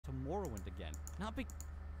Morrowind again. Not be...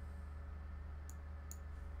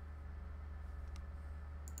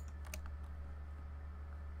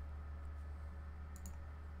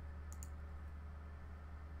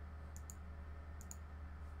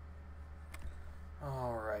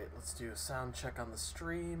 Alright, let's do a sound check on the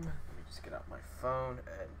stream. Let me just get out my phone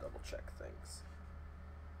and double check things.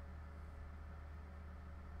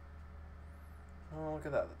 Oh, look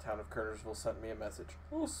at that. The town of Kernersville sent me a message.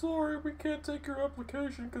 Oh, sorry, we can't take your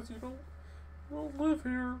application because you don't live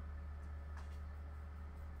here.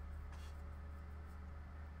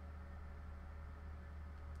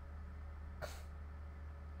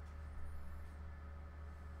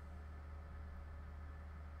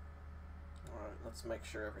 Alright, let's make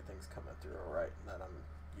sure everything's coming through alright and that I'm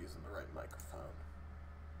using the right microphone.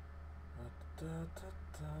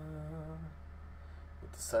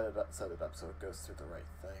 Need to set it up so it goes through the right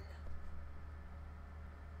thing.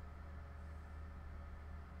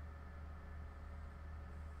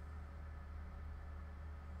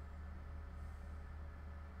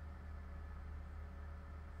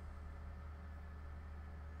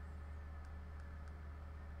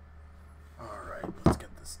 Alright, let's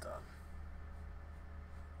get this done.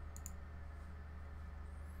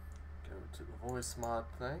 Go to the voice mod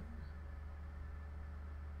thing.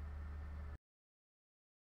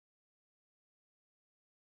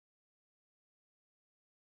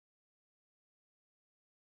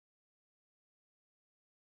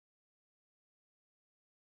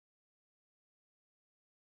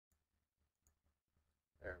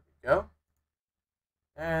 There we go.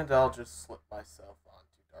 And I'll just slip myself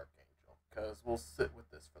onto Dark Angel, because we'll sit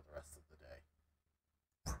with this for the rest of the day.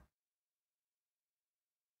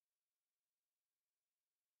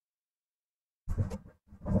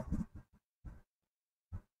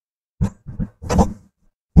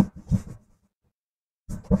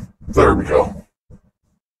 There we go.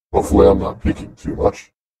 Hopefully I'm not peeking too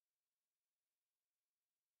much.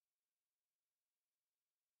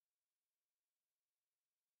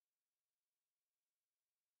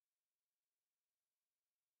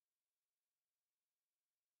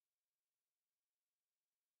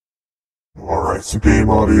 Alright, so game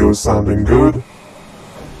audio is sounding good.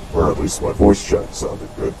 Or at least my voice chat sounded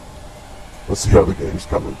good. Let's see how the game's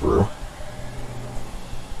coming through.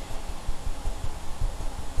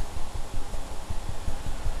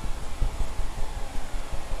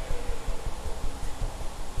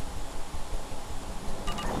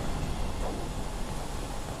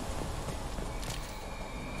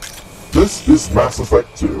 This is Mass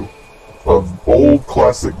Effect 2, an old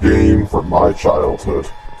classic game from my childhood.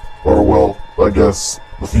 Or, well, I guess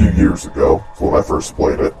a few years ago, when I first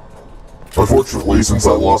played it. Unfortunately, since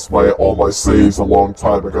I lost all my saves a long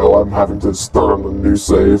time ago, I'm having to start on a new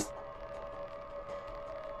save.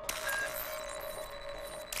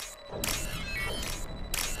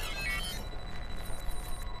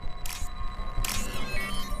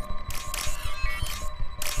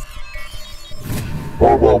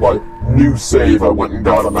 Or, well, my new save, I went and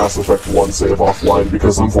got a Mass Effect 1 save offline,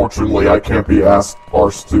 because unfortunately I can't be arsed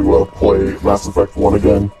to play Mass Effect 1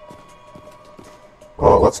 again.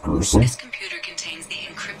 Oh, that's gruesome. This computer contains the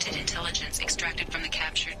encrypted intelligence extracted from the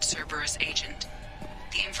captured Cerberus agent.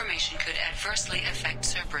 The information could adversely affect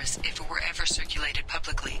Cerberus if it were ever circulated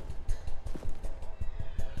publicly.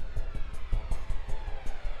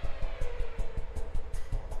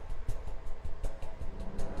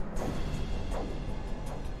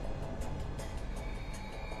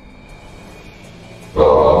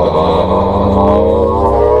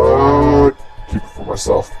 Keep it for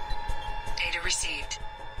myself. Data received.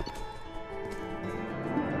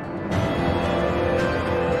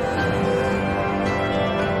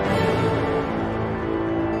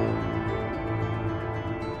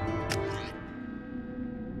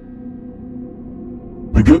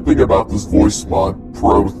 The good thing about this Voice Mod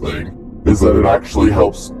Pro thing is that it actually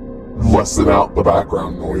helps lessen out the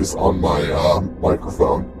background noise on my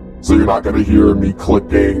microphone. So you're not going to hear me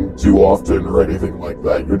clicking too often or anything like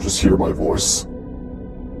that. You'll just hear my voice.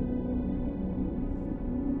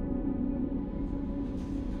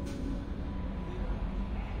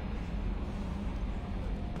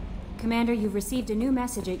 Commander, you've received a new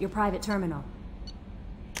message at your private terminal.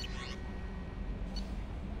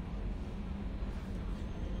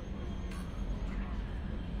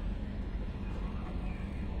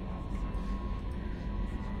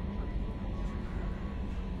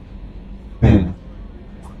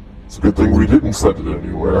 It's a good thing we didn't send it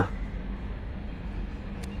anywhere.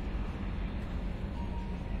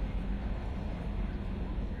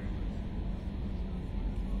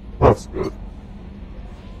 That's good.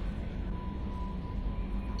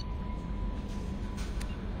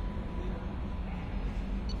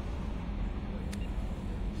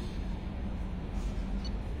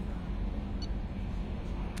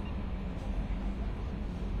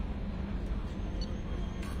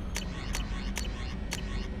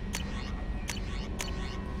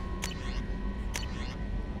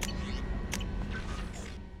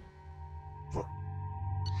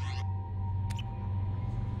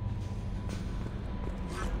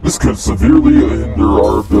 This could severely hinder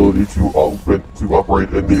our ability to operate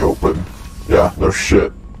in the open. Yeah, no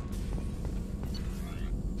shit.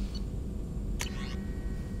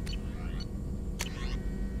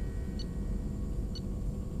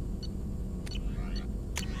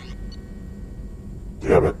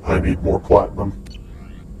 Damn it, I need more platinum.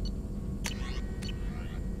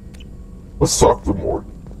 Let's talk to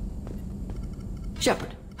Morton.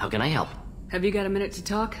 Shepard, how can I help? Have you got a minute to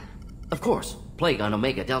talk? Of course. Plague on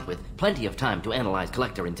Omega dealt with. Plenty of time to analyze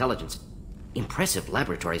collector intelligence. Impressive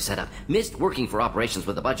laboratory setup. Missed working for operations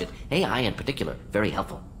with a budget. AI in particular. Very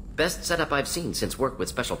helpful. Best setup I've seen since work with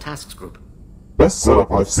Special Tasks Group. Best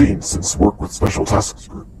setup I've seen since work with Special Tasks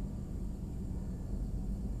Group.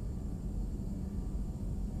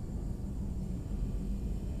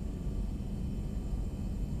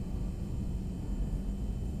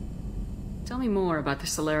 Tell me more about the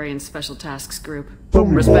Solarian Special Tasks Group. Tell me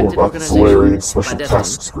more Respected about the organization. Solarian Special Clandestine.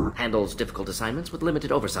 Tasks Group. Handles difficult assignments with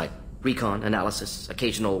limited oversight. Recon, analysis,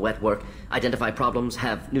 occasional wet work. Identify problems,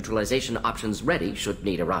 have neutralization options ready should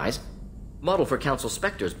need arise. Model for Council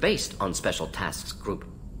Spectres based on Special Tasks Group.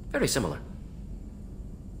 Very similar.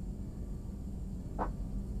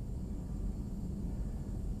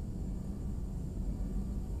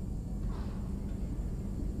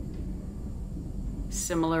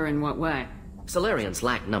 Similar in what way? Solarians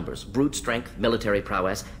lack numbers, brute strength, military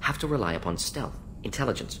prowess, have to rely upon stealth,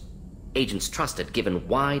 intelligence. Agents trusted, given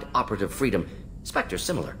wide operative freedom. Spectres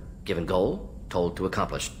similar, given goal, told to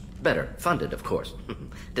accomplish. Better, funded, of course.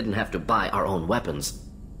 Didn't have to buy our own weapons.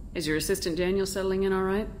 Is your assistant Daniel settling in all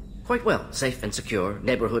right? Quite well, safe and secure,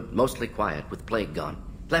 neighborhood mostly quiet with plague gone.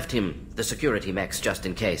 Left him the security mechs just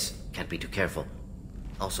in case. Can't be too careful.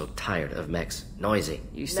 Also tired of mechs, noisy.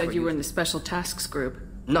 You said you were in the Special Tasks Group.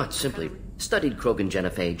 Not simply. Studied Krogan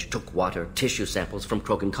genophage, took water, tissue samples from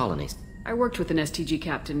Krogan colonies. I worked with an STG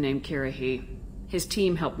captain named Kirahi. His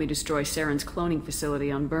team helped me destroy Saren's cloning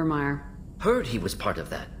facility on Burmire. Heard he was part of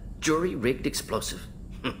that. Jury-rigged explosive.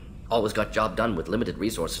 Always got job done with limited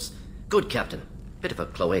resources. Good captain. Bit of a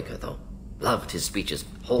cloaca, though. Loved his speeches.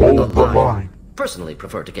 Hold the line. Personally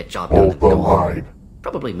prefer to get job done and go home.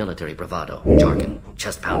 Probably military bravado, jargon,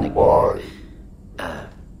 chest pounding.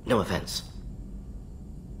 No offense.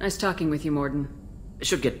 Nice talking with you, Morden.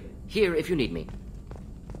 Should get here if you need me.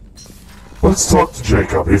 Let's talk to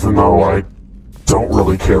Jacob, even though I don't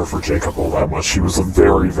really care for Jacob all that much. He was a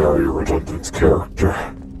very, very redundant character.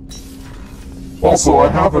 Also, I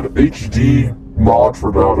have an HD mod for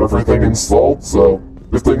about everything installed, so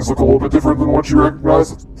if things look a little bit different than what you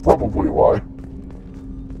recognize, it's probably why.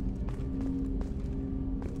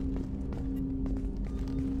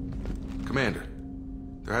 Commander,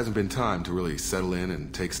 there hasn't been time to really settle in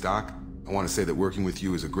and take stock. I want to say that working with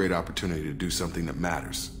you is a great opportunity to do something that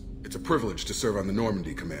matters. It's a privilege to serve on the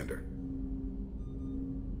Normandy, Commander.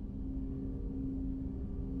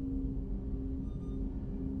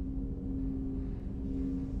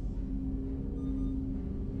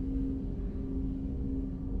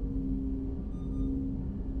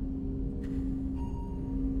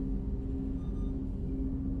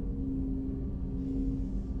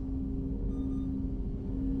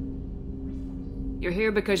 You're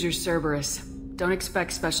here because you're Cerberus. Don't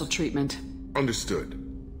expect special treatment. Understood.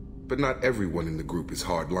 But not everyone in the group is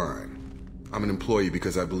hardline. I'm an employee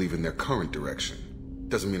because I believe in their current direction.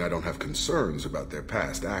 Doesn't mean I don't have concerns about their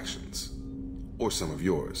past actions. Or some of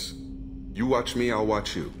yours. You watch me, I'll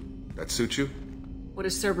watch you. That suit you? What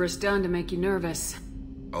has Cerberus done to make you nervous?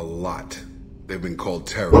 A lot. They've been called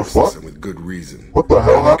terrorists, and with good reason. What the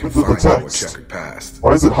hell happened to the text? Checkered past.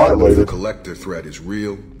 Why is it highlighted? The collector threat is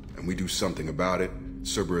real, and we do something about it,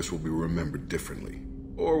 Cerberus will be remembered differently.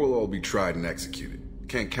 Or we'll all be tried and executed.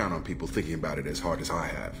 Can't count on people thinking about it as hard as I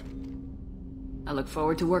have. I look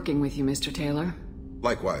forward to working with you, Mr. Taylor.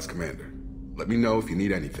 Likewise, Commander. Let me know if you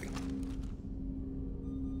need anything.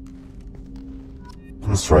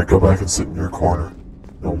 Let's try to go back and sit in your corner.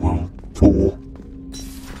 You little tool.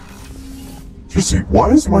 Just see, why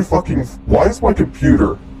is my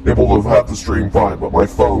computer able to have the stream fine, but my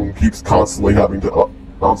phone keeps constantly having to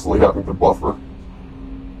buffer?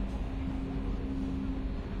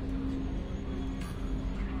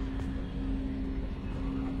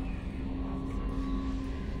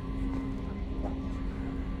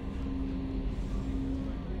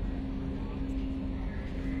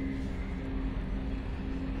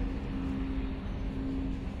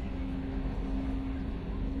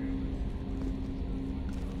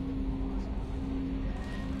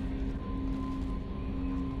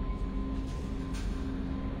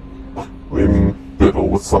 Fiddle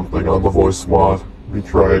with something on the voice mod. Let me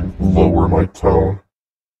try and lower my tone.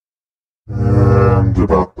 and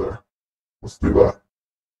dip out there. Let's do that.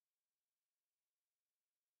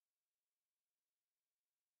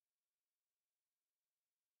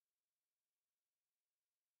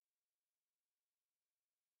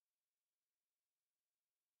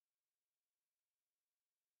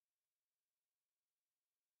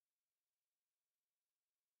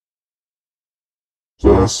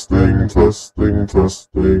 Testing, testing,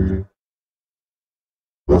 testing.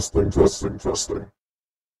 Testing, testing, testing.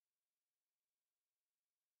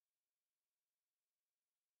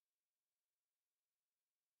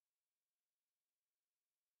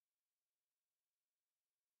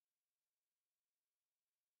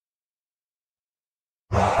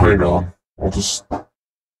 Hang on. I'll just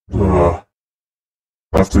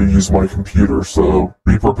have to use my computer, so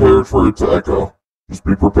be prepared for it to echo. Just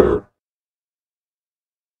be prepared.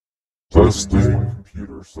 Testing my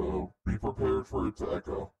computer, so be prepared for it to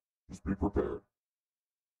echo. Just be prepared.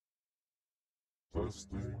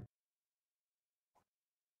 Testing.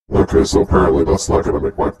 Okay, so apparently that's not going to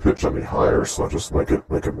make my pitch any higher, so I just make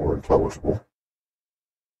it more intelligible.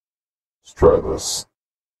 Let's try this.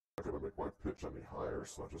 Not going to make my pitch any higher,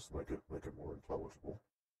 so I just make it more intelligible.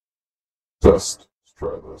 Test. Let's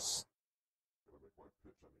try this. Not gonna make my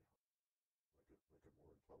pitch any higher. Make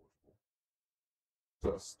it more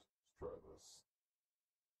intelligible. Test. Let's try this.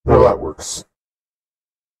 Now that works.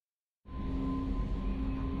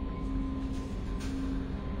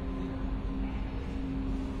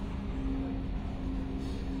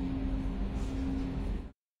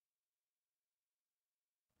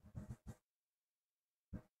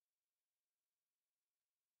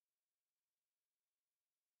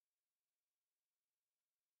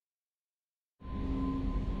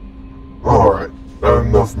 Alright,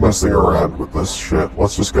 enough messing around with this shit.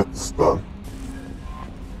 Let's just get this done.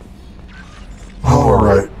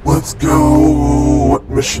 Alright, let's go. What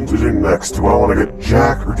mission to do next? Do I want to get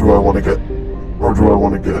Jack, or do I want to get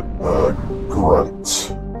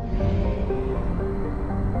Grunt?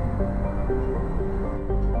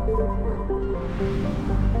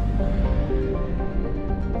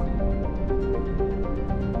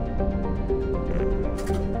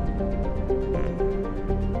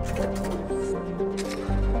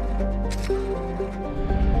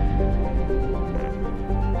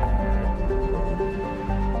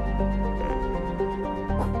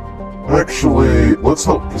 Actually, let's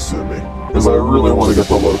help Kasumi, because I really want to get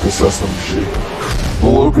the Locust SMG. The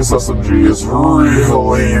Locust SMG is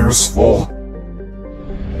really useful.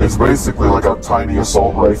 It's basically like a tiny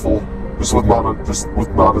assault rifle, just with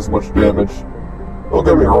not as much damage. Don't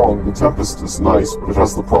get me wrong, the Tempest is nice, but it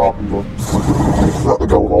has the problem of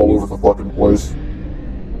going all over the fucking place.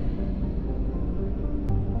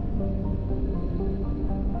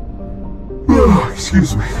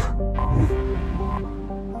 Excuse me.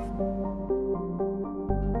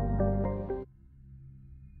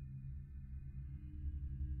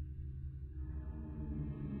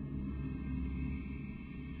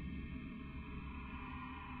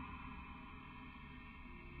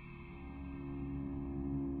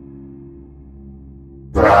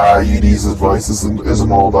 ED's advice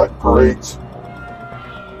isn't all that great.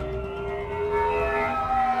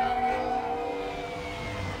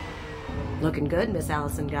 Looking good, Miss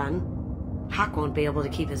Allison Gunn. Hawk won't be able to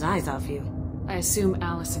keep his eyes off you. I assume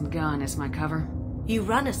Allison Gunn is my cover? You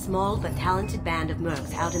run a small but talented band of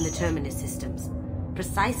mercs out in the Terminus systems.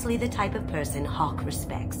 Precisely the type of person Hawk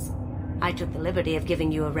respects. I took the liberty of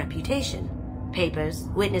giving you a reputation. Papers,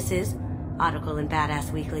 witnesses, article in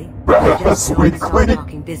Badass Weekly. Badass Weekly? Start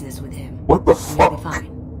talking business with him. What the You'll be fuck? fine.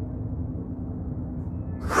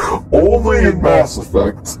 Only in Mass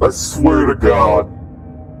Effect, I swear to God.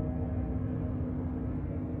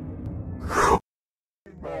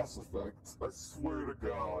 In Mass Effect, I swear to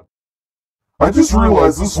God. I just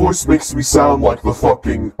realized this voice makes me sound like the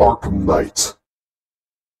fucking Arkham Knight.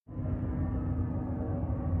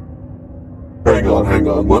 Hang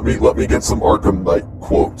on, let me get some Arkham Knight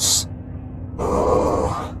quotes.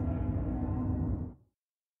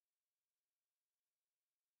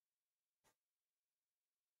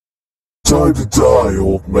 Time to die,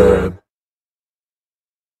 old man.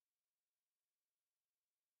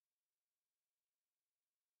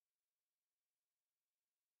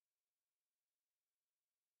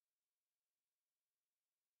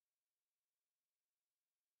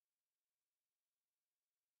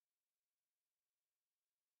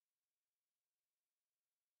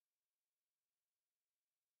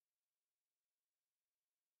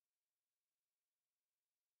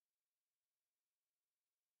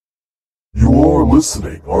 You are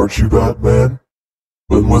listening, aren't you, Batman?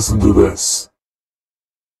 Then listen to this.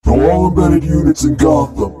 To all embedded units in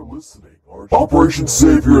Gotham. You are listening, Operation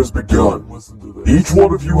Savior has begun. Each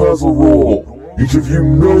one of you has a role. Each of you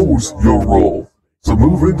knows your role. So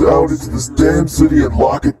move out into this damn city and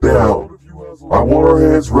lock it down. I want our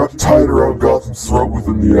hands wrapped tight around Gotham's throat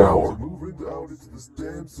within the hour. Move out into this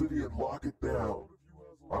damn city and lock it down.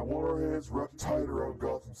 I want our hands wrapped tight around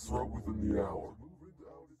Gotham's throat within the hour. Move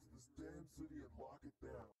out into this damn city and lock it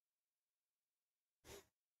down.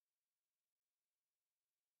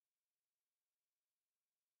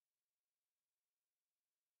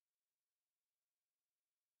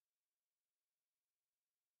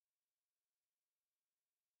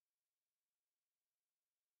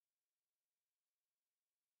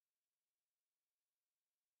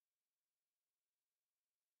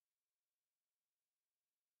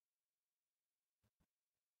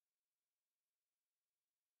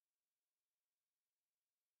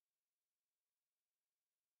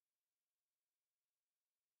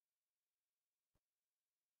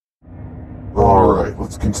 Alright,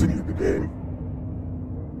 let's continue the game.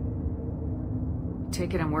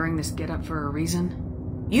 Take it I'm wearing this getup for a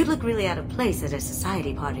reason? You'd look really out of place at a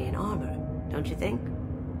society party in armor, don't you think?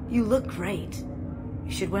 You look great.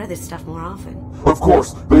 You should wear this stuff more often. Of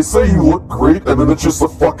course, they say you look great and then it's just a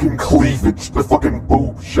fucking cleavage, the fucking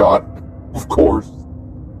boob shot. Of course.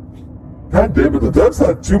 God damn it, the devs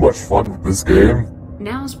had too much fun with this game.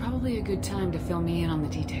 Now's probably a good time to fill me in on the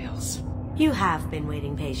details. You have been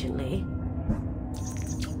waiting patiently.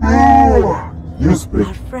 Use me.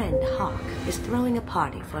 Our friend Hawk is throwing a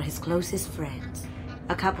party for his closest friends.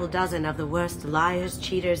 A couple dozen of the worst liars,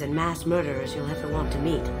 cheaters, and mass murderers you'll ever want to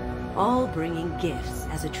meet. All bringing gifts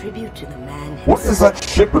as a tribute to the man himself. What is that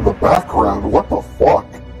ship in the background? What the fuck?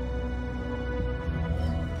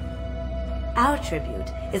 Our tribute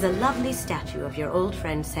is a lovely statue of your old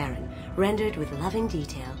friend Saren, rendered with loving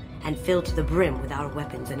detail and filled to the brim with our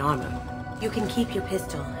weapons and armor. You can keep your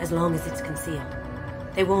pistol as long as it's concealed.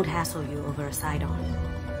 They won't hassle you over a sidearm.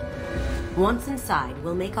 Once inside,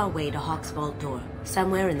 we'll make our way to Hawk's vault door,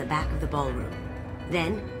 somewhere in the back of the ballroom.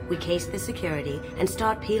 Then, we case the security and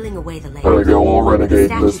start peeling away the layers. Gotta go all renegade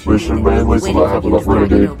this mission mainly so that I have enough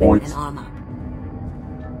renegade points.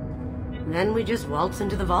 Then we just waltz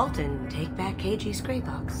into the vault and take back KG's gray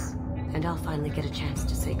box. And I'll finally get a chance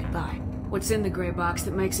to say goodbye. What's in the gray box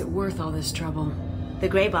that makes it worth all this trouble? The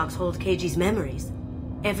gray box holds KG's memories.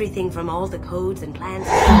 Everything from all the codes and plans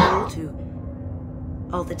we stole to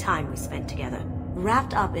all the time we spent together.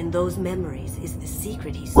 Wrapped up in those memories is the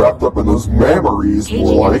secret he stole. Wrapped up in those memories, KG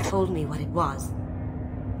more never like. told me what it was,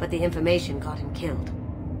 but the information got him killed.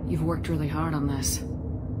 You've worked really hard on this.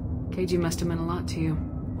 KG must have meant a lot to you.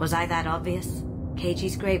 Was I that obvious?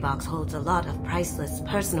 KG's gray box holds a lot of priceless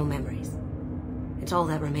personal memories. It's all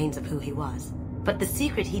that remains of who he was. But the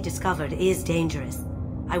secret he discovered is dangerous.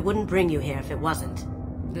 I wouldn't bring you here if it wasn't.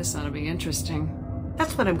 This ought to be interesting.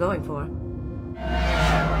 That's what I'm going for.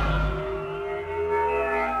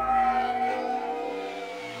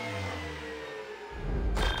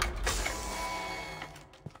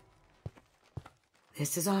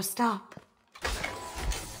 This is our stop.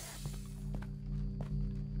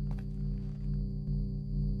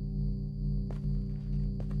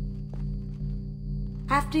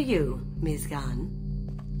 After you, Ms. Gunn.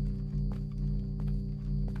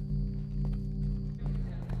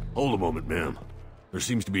 Hold a moment, ma'am. There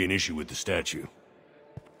seems to be an issue with the statue.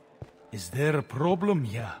 Is there a problem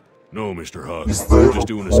here? No, Mr. Hawk. Is there We're just a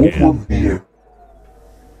doing a scan. problem here?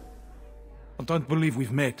 I don't believe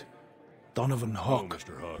we've met. Donovan No, Hawk.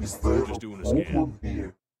 Mr. Hawk. Is there We're a just doing a scan. problem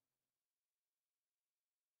here?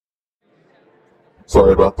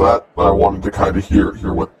 Sorry about that. I wanted to kind of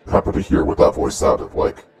hear what that voice sounded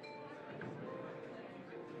like.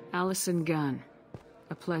 Allison Gunn.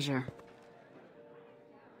 A pleasure.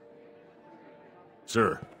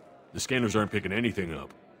 Sir, the scanners aren't picking anything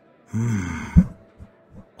up. I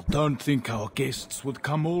don't think our guests would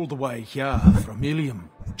come all the way here from Ilium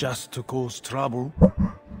just to cause trouble.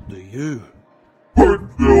 Do you? Pardon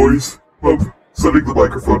the noise. I'm setting the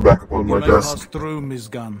microphone back up on You my may desk. pass through, Miss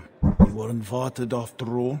Gunn. You were invited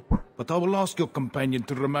after all, but I will ask your companion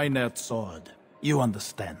to remain outside. You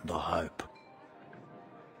understand, I hope.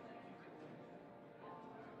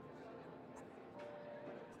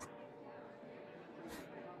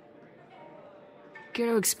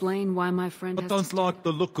 Care to explain why my friend I has don't to... like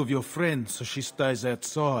the look of your friend, so she stays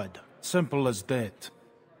outside. Simple as that.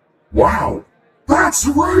 Wow, that's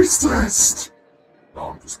racist! No,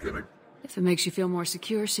 I'm just kidding. If it makes you feel more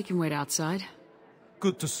secure, she can wait outside.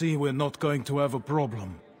 Good to see we're not going to have a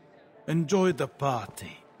problem. Enjoy the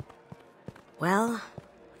party. Well,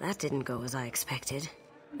 that didn't go as I expected.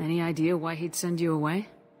 Any idea why he'd send you away?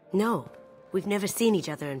 No, we've never seen each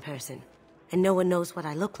other in person. and no one knows what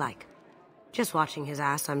I look like. Just watching his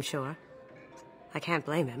ass, I'm sure. I can't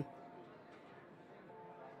blame him.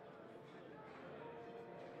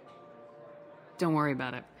 Don't worry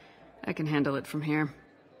about it. I can handle it from here.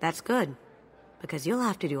 That's good, because you'll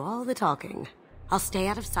have to do all the talking. I'll stay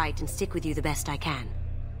out of sight and stick with you the best I can.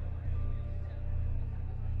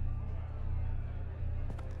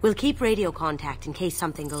 We'll keep radio contact in case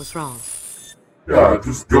something goes wrong. Yeah,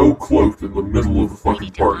 just go cloaked in the middle of the We fucking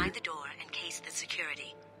need to party. hide the door and case the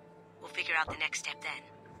security. We'll figure out the next step then.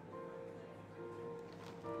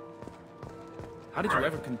 How did you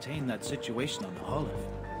ever contain that situation on Olive?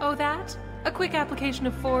 Oh, that? A quick application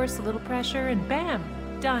of force, a little pressure, and bam!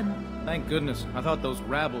 Done. Thank goodness. I thought those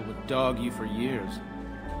rabble would dog you for years.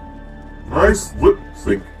 Nice lip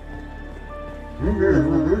sync.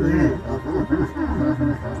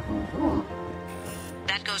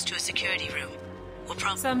 That goes to a security room. We'll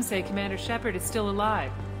probably... Some say Commander Shepard is still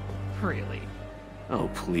alive. Really? Oh,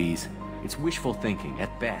 please. It's wishful thinking,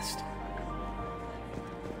 at best.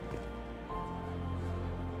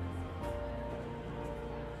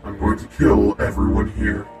 I'm going to kill everyone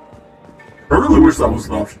here. I really wish that was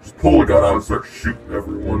an option. Just pull a gun out and start shooting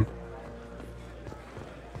everyone.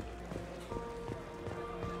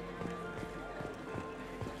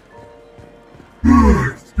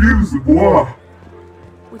 Excuse-moi.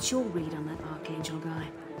 What's your read on that Archangel guy?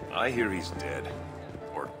 I hear he's dead.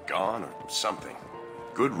 Or gone, or something.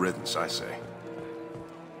 Good riddance, I say.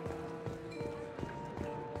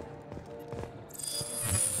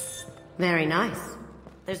 Very nice.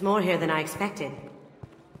 There's more here than I expected.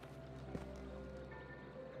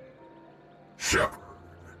 Shepard.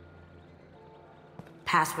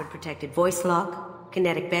 Password-protected voice lock,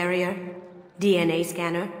 kinetic barrier, DNA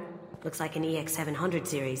scanner. Looks like an EX-700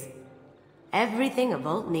 series. Everything a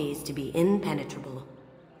vault needs to be impenetrable.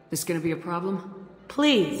 This gonna be a problem?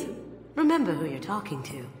 Please, remember who you're talking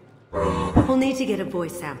to. We'll need to get a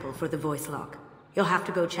voice sample for the voice lock. You'll have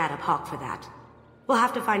to go chat up Hawk for that. We'll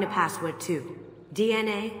have to find a password too.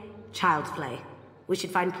 DNA, child's play. We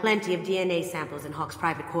should find plenty of DNA samples in Hawk's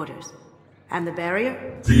private quarters. And the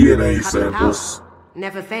barrier? DNA Cut the samples. power.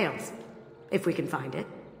 Never fails. If we can find it.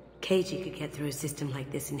 KG could get through a system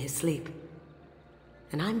like this in his sleep.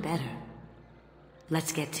 And I'm better.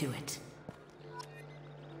 Let's get to it.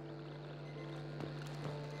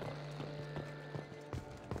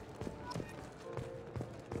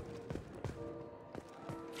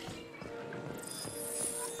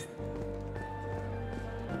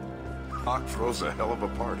 Hawk throws a hell of a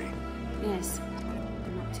party. Yes.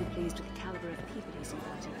 I'm not too pleased with the caliber of people he's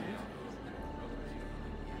invited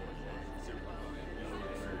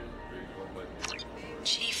though.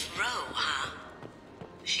 Chief Rowe, huh?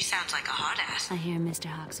 She sounds like a hard ass. I hear Mr.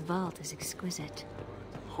 Hawk's vault is exquisite.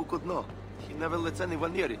 Who could know? He never lets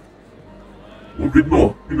anyone near it. Who could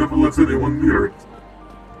know? He never lets anyone near it.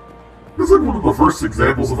 It's like one of the first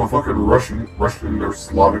examples of a fucking Russian or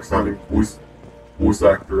Slavic sounding voice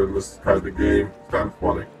actor in this kind of game. It's kind of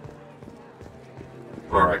funny.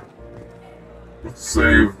 Alright. Let's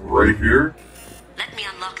save right here. Let me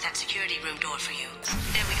unlock that security room door for you.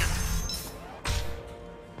 There we go.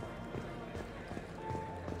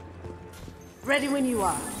 Ready when you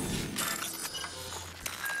are.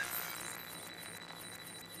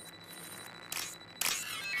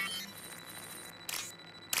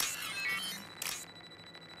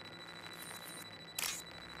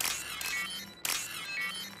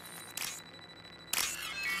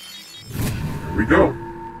 Here we go.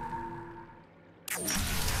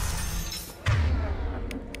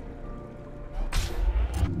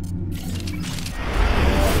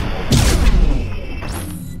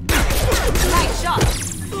 Nice shot!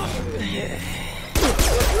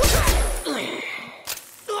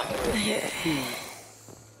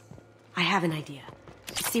 I have an idea.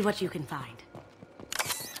 See what you can find.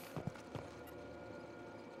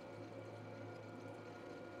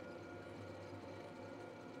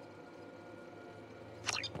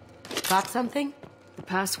 Got something? The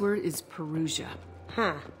password is Perugia.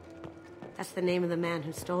 Huh. That's the name of the man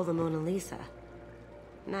who stole the Mona Lisa.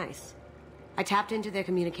 Nice. I tapped into their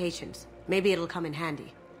communications. Maybe it'll come in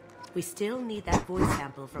handy. We still need that voice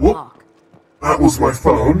sample from Whoop. Hawk. That was my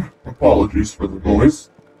phone. Apologies for the noise.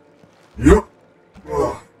 Yep.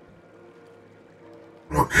 Ugh.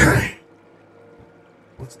 Okay.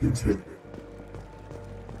 Let's continue.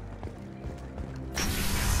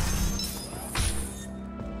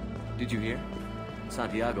 Did you hear?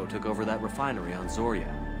 Santiago took over that refinery on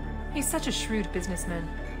Zoria. He's such a shrewd businessman.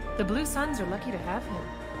 The Blue Suns are lucky to have him.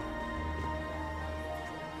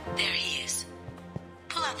 There he is.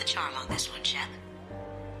 Pull out the charm on this one, Shep.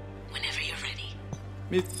 Whenever you're ready.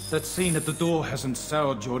 That scene at the door hasn't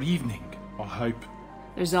soured your evening, I hope.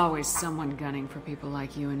 There's always someone gunning for people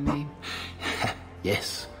like you and me.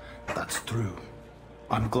 Yes, that's true.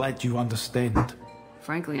 I'm glad you understand.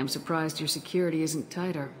 Frankly, I'm surprised your security isn't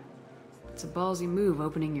tighter. It's a ballsy move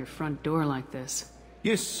opening your front door like this.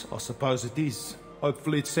 Yes, I suppose it is.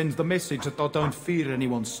 Hopefully it sends the message that I don't fear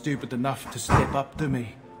anyone stupid enough to step up to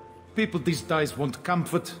me. People these days want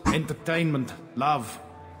comfort, entertainment, love.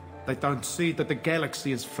 They don't see that the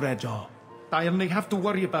galaxy is fragile. They only have to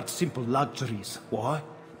worry about simple luxuries. Why?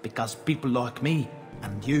 Because people like me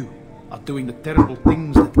and you are doing the terrible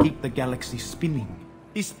things that keep the galaxy spinning.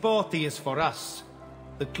 This party is for us,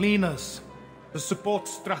 the cleaners, the support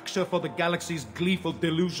structure for the galaxy's gleeful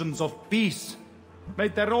delusions of peace. May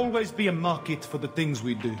there always be a market for the things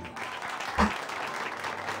we do.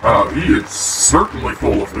 He is certainly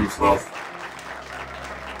full of himself.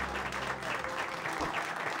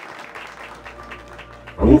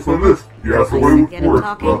 I will say this, he has a way with Get him words,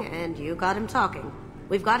 talking, and you got him talking.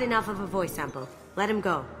 We've got enough of a voice sample. Let him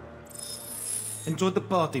go. Enjoy the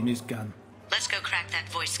party, Miss Gunn. Let's go crack that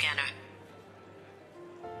voice scanner.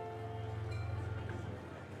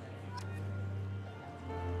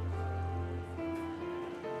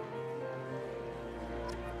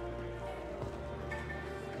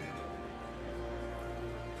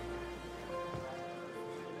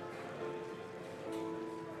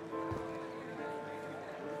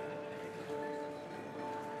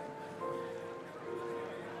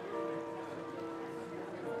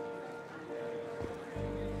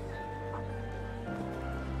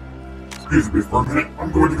 Excuse me for a minute, I'm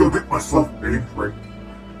going to go get myself a drink.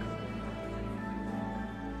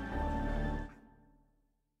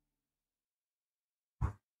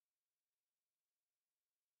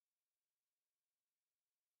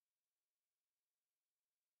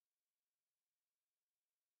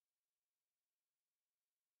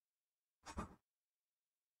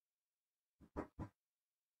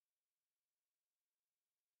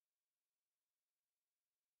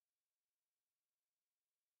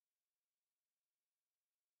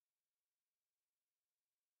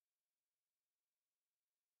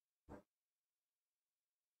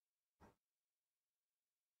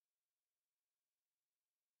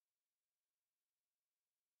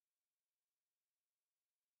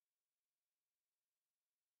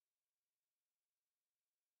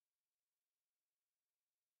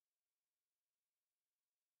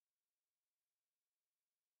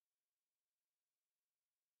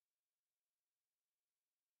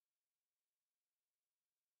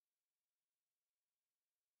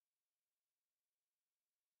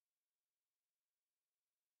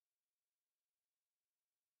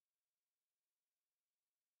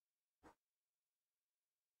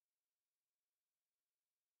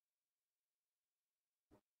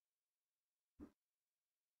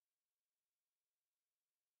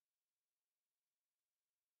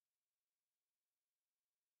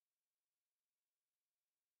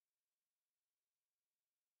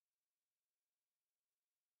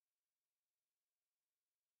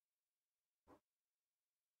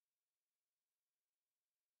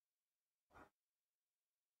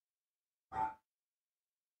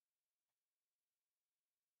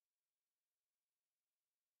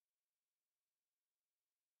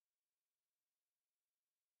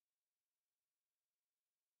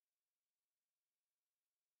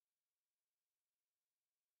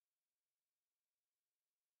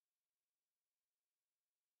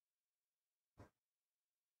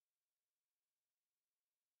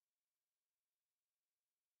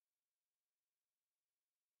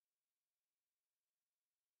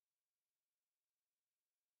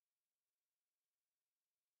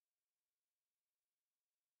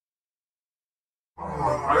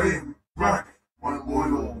 I'm back, my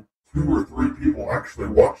loyal 2 or 3 people actually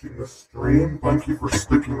watching this stream. Thank you for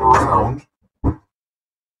sticking around. You're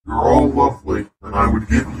all lovely, and I would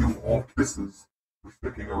give you all kisses for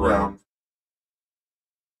sticking around.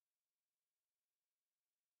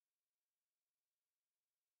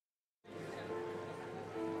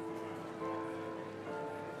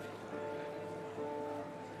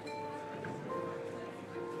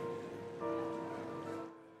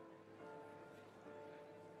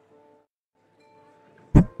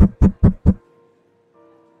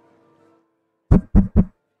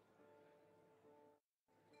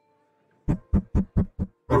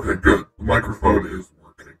 Okay, good. The microphone is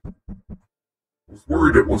working. I was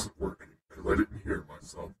worried it wasn't working, because I didn't hear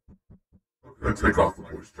myself. Okay, take off the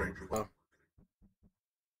voice changer.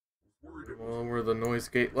 Lower the noise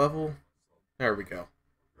gate level. There we go.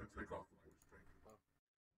 Lower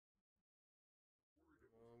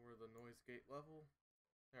the noise gate level.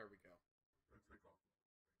 There we go.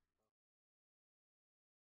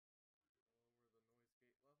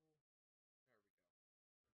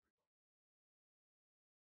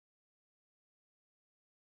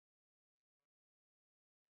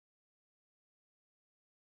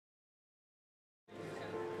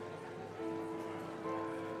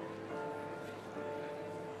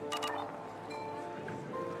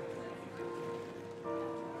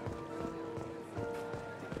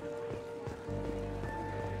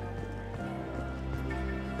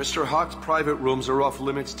 Mr. Hawk's private rooms are off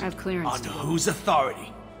limits to... I have clearance. Under whose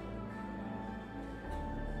authority?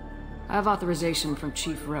 I have authorization from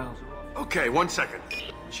Chief Rowe. Okay, 1 second.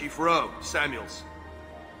 Chief Rowe, Samuels.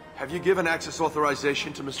 Have you given access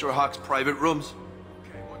authorization to Mr. Hawk's private rooms?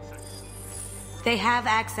 Okay, 1 second. They have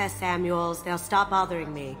access, Samuels. They'll stop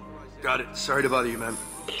bothering me. Got it. Sorry to bother you, ma'am.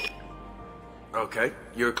 Okay,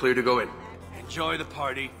 you're clear to go in. Enjoy the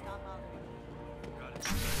party.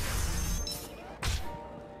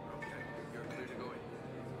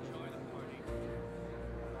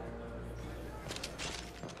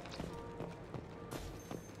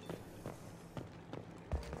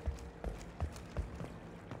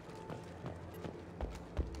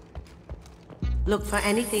 Look for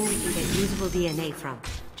anything we can get usable DNA from.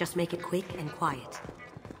 Just make it quick and quiet.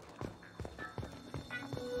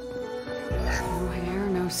 No hair,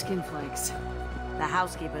 no skin flakes. The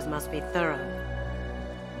housekeepers must be thorough.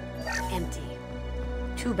 Empty.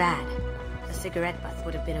 Too bad. The cigarette butt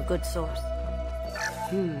would have been a good source.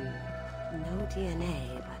 No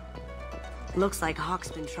DNA, but... Looks like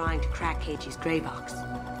Hawk's been trying to crack KG's gray box.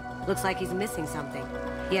 Looks like he's missing something.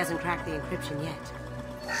 He hasn't cracked the encryption yet.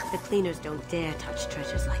 The cleaners don't dare touch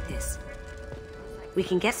treasures like this. We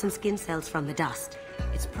can get some skin cells from the dust.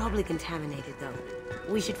 It's probably contaminated, though.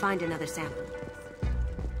 We should find another sample.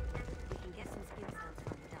 We can get some skin cells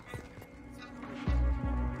from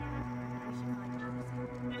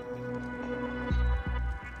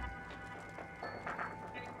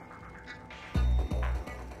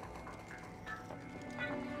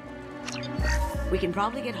the dust. We can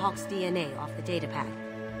probably get Hawk's DNA off the datapad.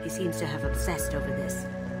 He seems to have obsessed over this.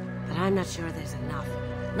 But I'm not sure there's enough.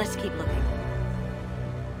 Let's keep looking.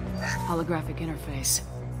 Holographic interface.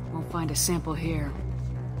 Won't find a sample here.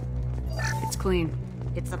 It's clean.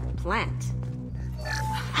 It's a plant.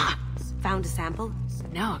 Found a sample?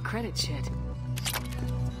 No, credit shit.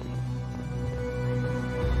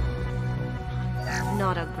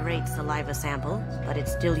 Not a great saliva sample, but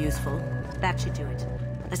it's still useful. That should do it.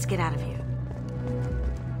 Let's get out of here.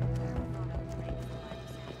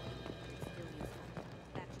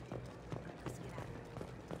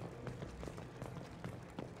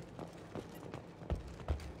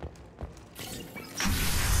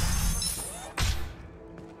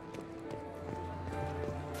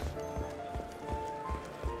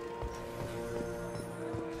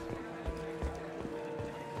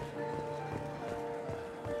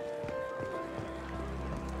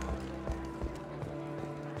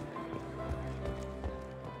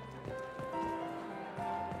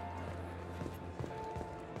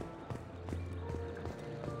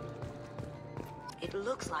 It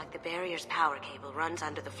looks like the barrier's power cable runs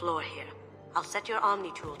under the floor here. I'll set your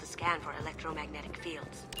Omni tool to scan for electromagnetic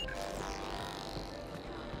fields.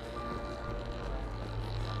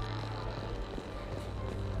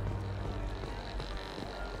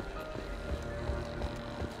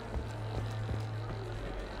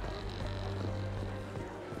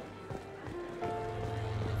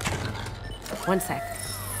 One sec.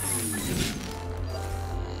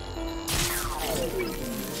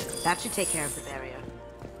 That should take care of the barrier.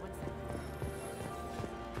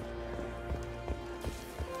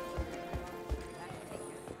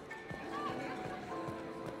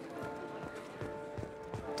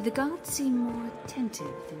 Do the guards seem more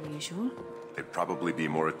attentive than usual? They'd probably be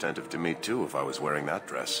more attentive to me, too, if I was wearing that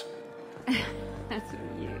dress. That's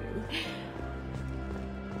you.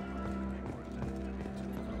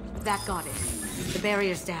 That got it. The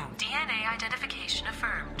barrier's down. DNA identification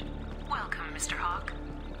affirmed. Welcome, Mr. Hawk.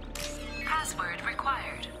 Password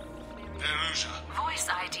required. Delusion. Voice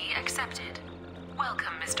ID accepted.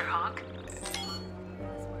 Welcome, Mr. Hawk.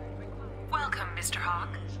 Welcome, Mr. Hawk.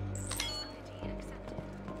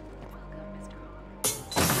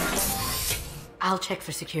 I'll check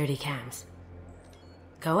for security cams.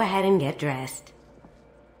 Go ahead and get dressed.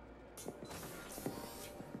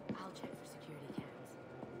 I'll check for security cams.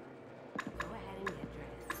 Go ahead and get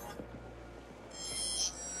dressed.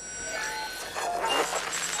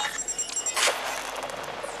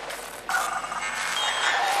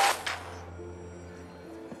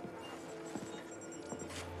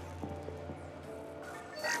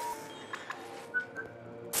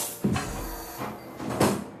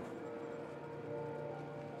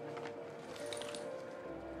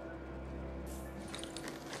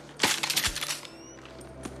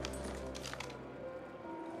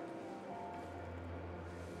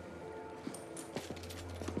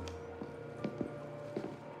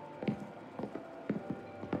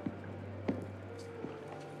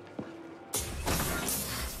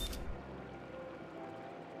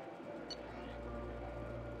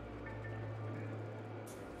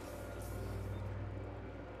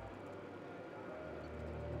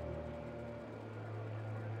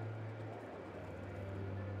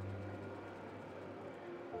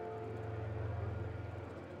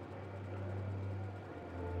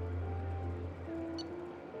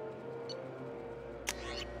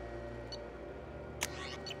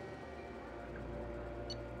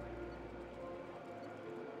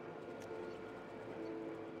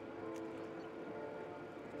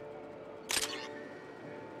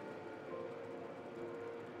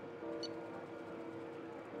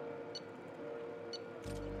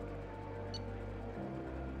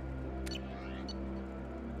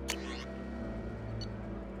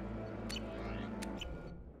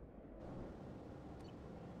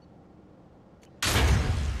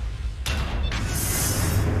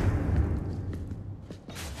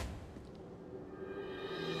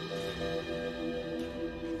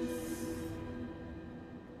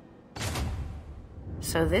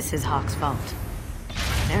 So this is Hawk's vault.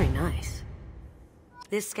 Very nice.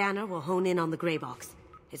 This scanner will hone in on the gray box.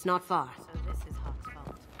 It's not far. So this is Hawk's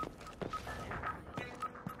vault.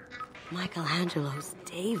 Michelangelo's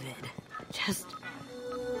David. Just...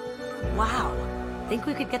 wow. Think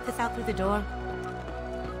we could get this out through the door?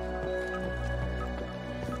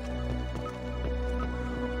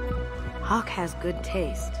 Hawk has good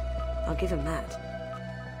taste. I'll give him that.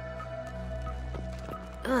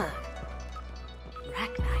 Ugh.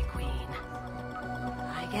 Rachni Queen.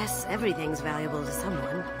 I guess everything's valuable to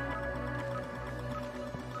someone.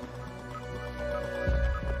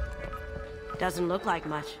 Doesn't look like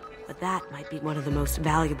much, but that might be one of the most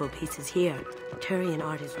valuable pieces here. Turian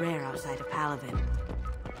art is rare outside of Palavin.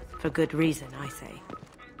 For good reason, I say.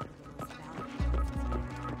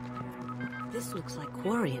 This looks like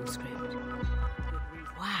Quarian script.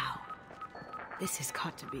 Wow. This has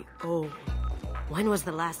got to be old. When was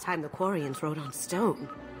the last time the Quarians wrote on stone?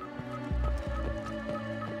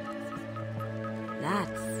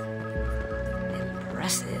 That's...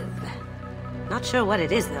 impressive. Not sure what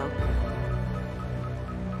it is, though.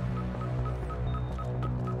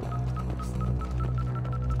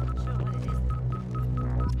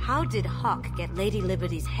 How did Hawk get Lady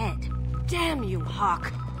Liberty's head? Damn you,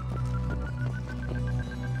 Hawk!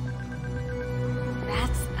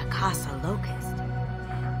 That's a Casa Locust.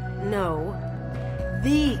 No,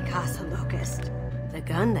 the Casa Locust. The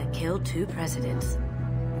gun that killed 2 presidents.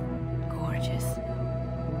 Gorgeous.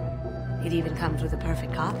 It even comes with a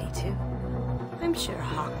perfect copy, too. I'm sure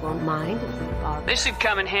Hawk won't mind if we borrow. This should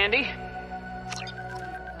come in handy.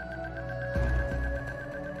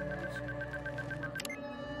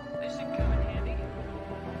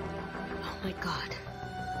 Oh my god.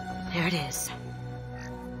 There it is.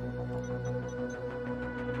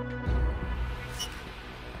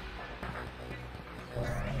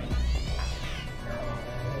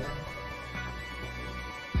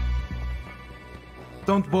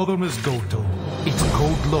 Don't bother, Miss Goto. It's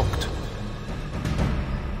code-locked.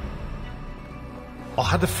 I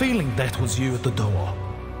had a feeling that was you at the door.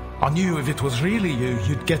 I knew if it was really you,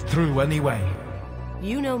 you'd get through anyway.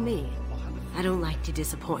 You know me. I don't like to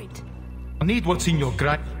disappoint. I need what's in your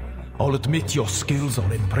I'll admit your skills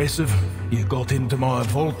are impressive. You got into my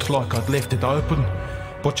vault like I'd left it open.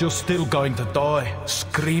 But you're still going to die,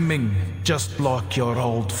 screaming, just like your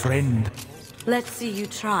old friend. Let's see you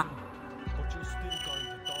try.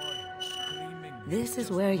 This is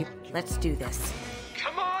where you... Let's do this.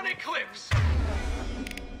 Come on, Eclipse!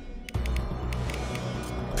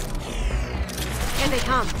 Here they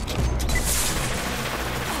come.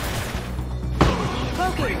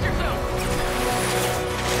 Focus!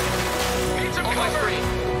 Need some cover!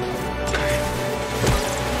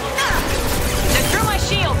 They're through my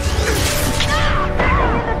shield!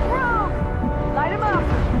 Light him up!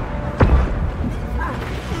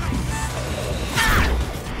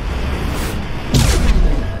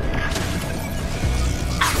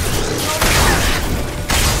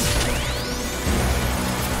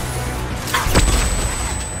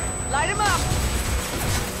 Light him up!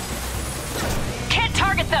 Can't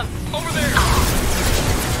target them! Over there!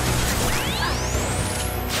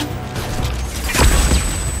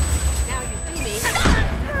 Now you see me.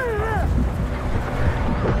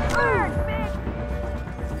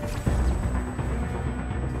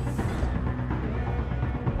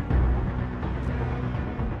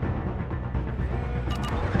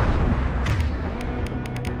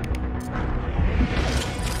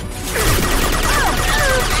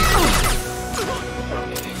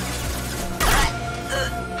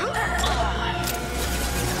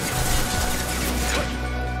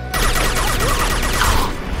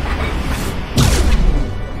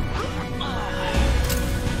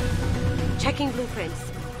 Checking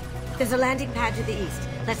blueprints. There's a landing pad to the east.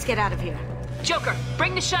 Let's get out of here. Joker,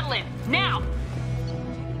 bring the shuttle in, now!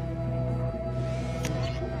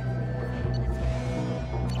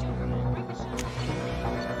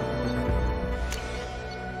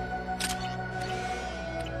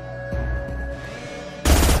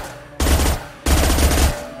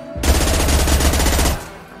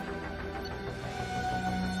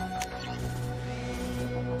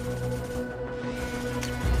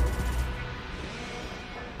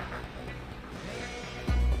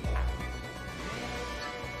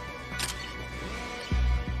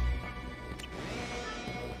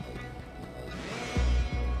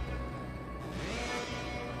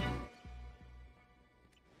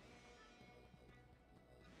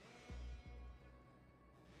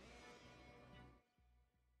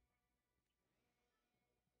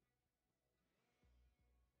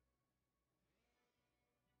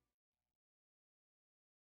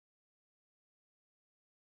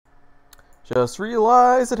 Just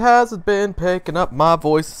realize it hasn't been picking up my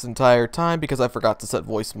voice this entire time because I forgot to set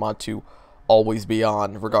voice mod to always be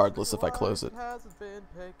on, regardless if I close it. Hasn't been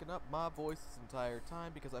picking up my voice this entire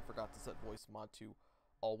time because I forgot to set voice mod to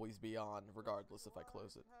always be on, regardless if I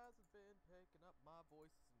close it. Hasn't been picking up my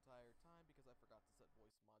voice this entire time because I forgot to set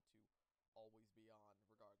voice mod to always be on,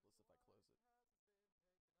 regardless if I close it.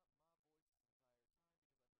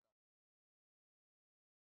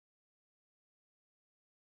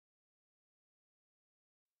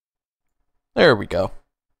 There we go.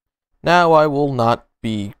 Now I will not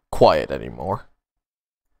be quiet anymore.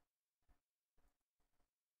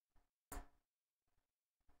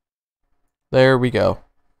 There we go.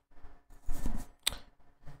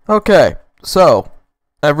 Okay, so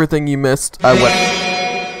everything you missed, I went.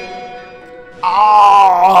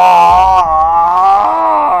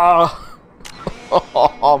 Ah!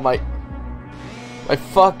 Oh my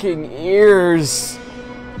fucking ears.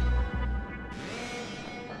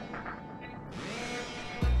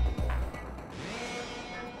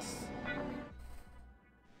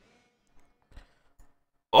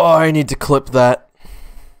 Oh, I need to clip that.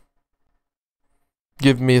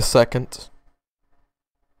 Give me a second.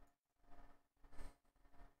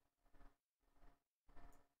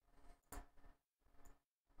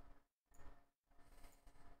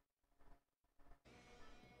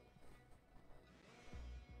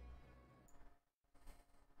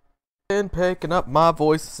 Been picking up my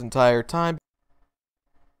voice this entire time.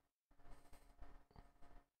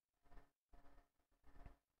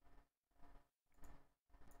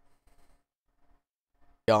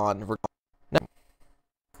 On.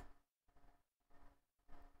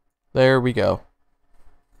 There we go.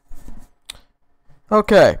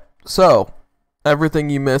 Okay, so everything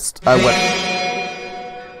you missed, I went.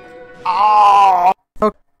 Ah!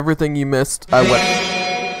 Okay, everything you missed, I went.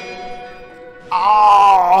 Ah!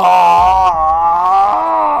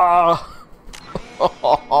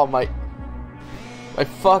 Oh my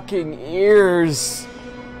fucking ears.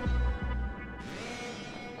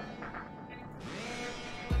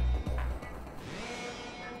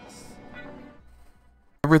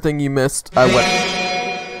 Everything you missed, I went.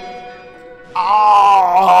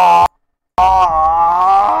 Ah!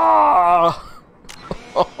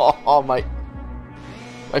 Oh my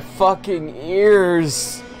fucking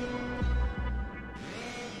ears.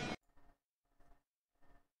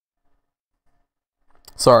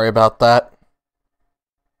 Sorry about that.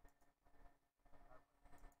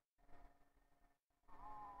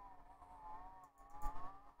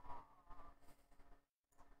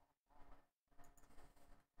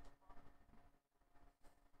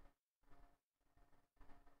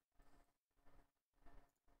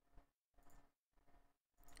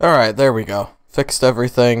 Alright, there we go. Fixed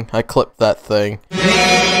everything. I clipped that thing.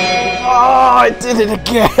 Oh, I did it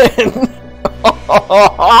again!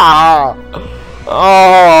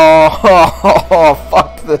 Oh,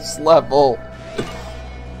 fuck this level.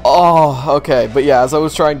 Oh, okay. But yeah, as I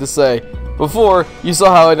was trying to say, before, you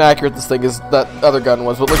saw how inaccurate this thing is, that other gun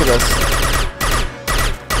was, but look at this.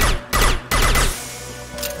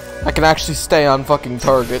 I can actually stay on fucking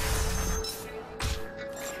target.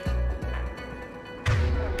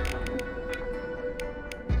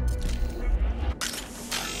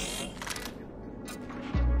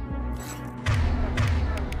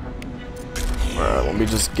 Alright, let me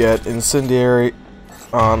just get incendiary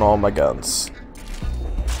on all my guns.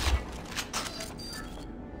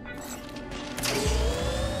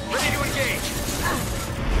 Ready to engage.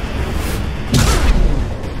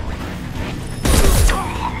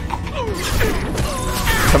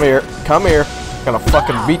 Come here, come here. I'm gonna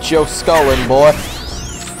fucking beat your skull in, boy.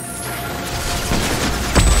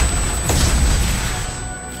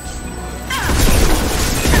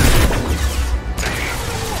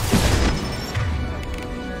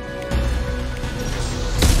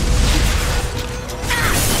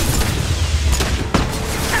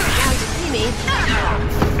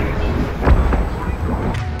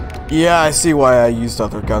 Yeah, I see why I used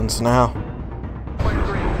other guns now.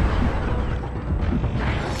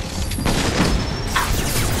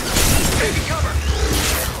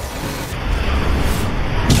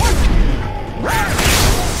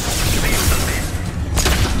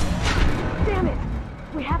 Damn it!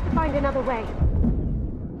 We have to find another way.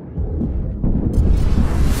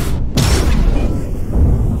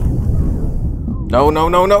 No, no,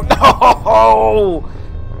 no, no, no!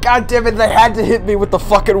 God damn it, they had to hit me with the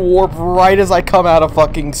fucking warp right as I come out of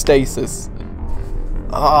fucking stasis.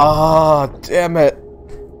 Ah, damn it.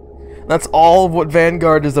 That's all of what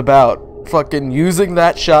Vanguard is about. Fucking using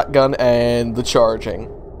that shotgun and the charging.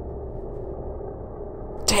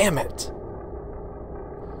 Damn it.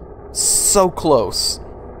 so close.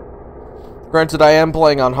 Granted, I am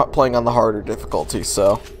playing on the harder difficulty,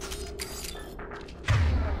 so.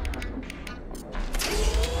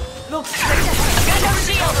 Look, got no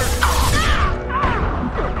shield.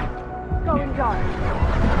 Going dark.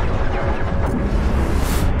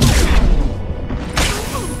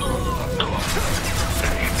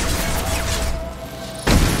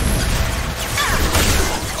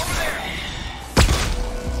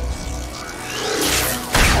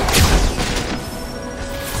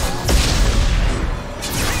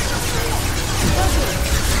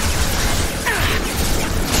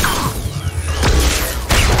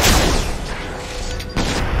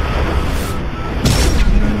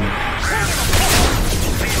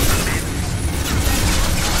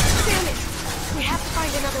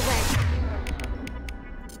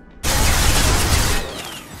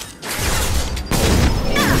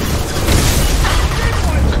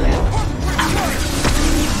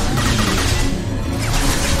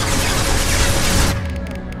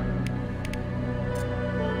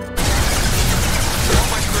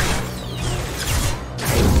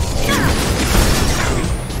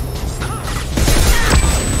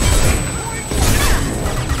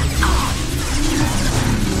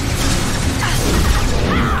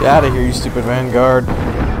 Get out of here, you stupid Vanguard.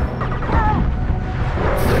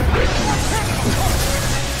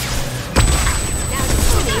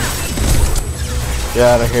 Get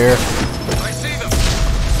out of here. I see them.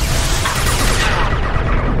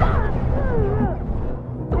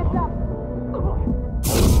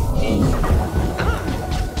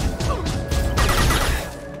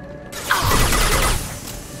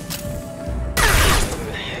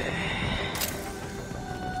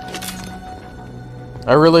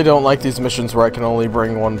 I really don't like these missions where I can only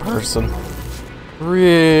bring one person.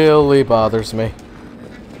 Really bothers me.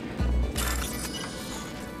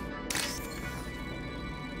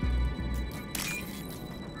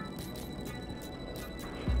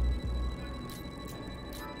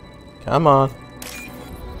 Come on.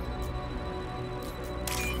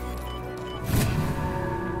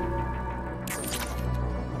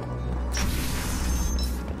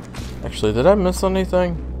 Actually, did I miss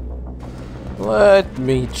anything? Let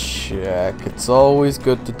me check. It's always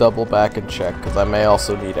good to double back and check, because I may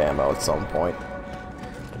also need ammo at some point.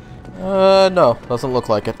 No, doesn't look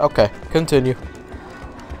like it. Okay, continue.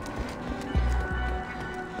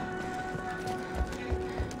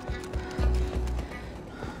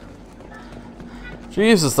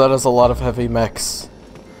 Jesus, that is a lot of heavy mechs.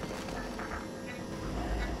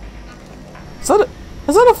 Is that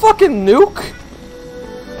a fucking nuke?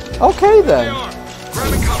 Okay then.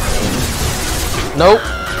 Nope.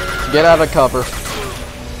 Get out of cover.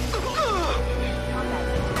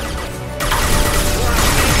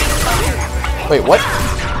 Wait, what?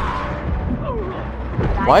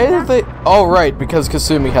 Why are they... Oh, right, because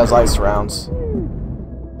Kasumi has ice rounds.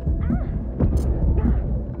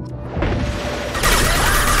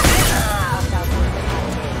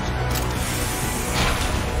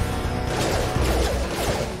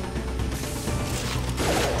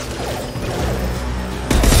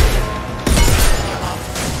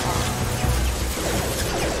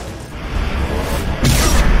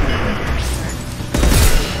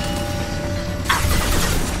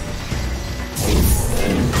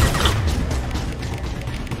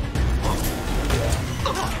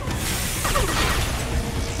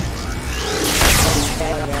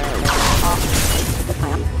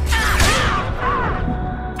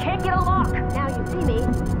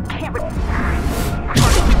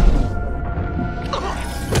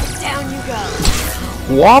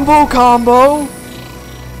 Wombo combo!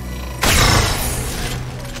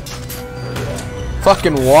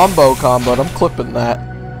 Fucking wombo combo, I'm clipping that.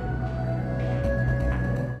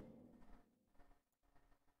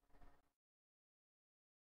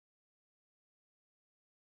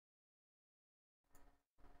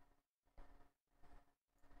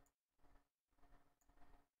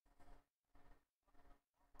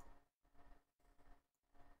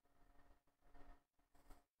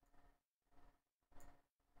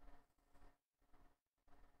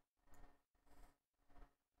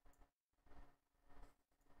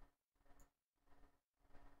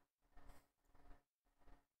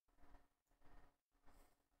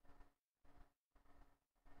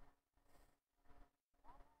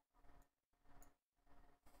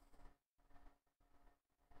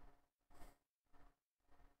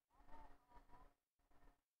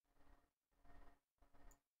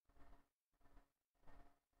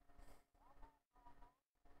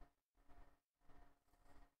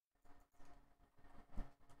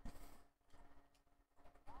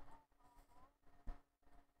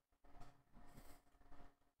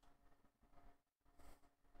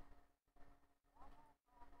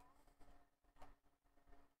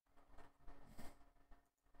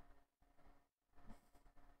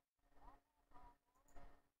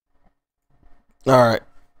 Alright.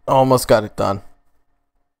 Almost got it done.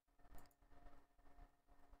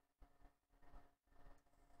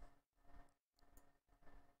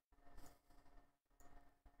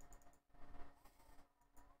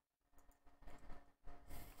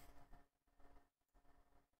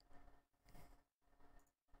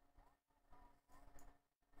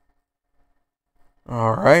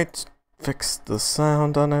 Alright. Fix the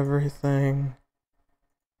sound on everything.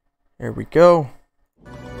 Here we go.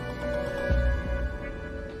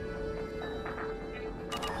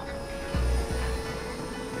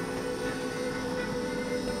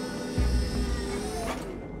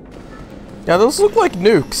 Yeah, those look like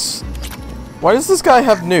nukes. Why does this guy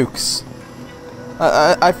have nukes?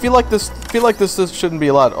 I feel like this shouldn't be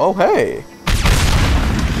allowed. Oh hey.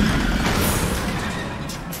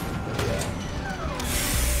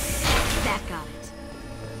 That got it.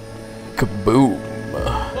 Kaboom.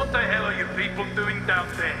 What the hell are you people doing down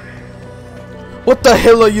there? What the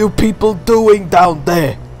hell are you people doing down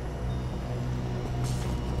there?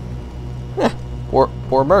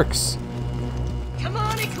 Poor mercs. Come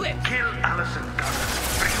on, equip! Kill Allison Gunner.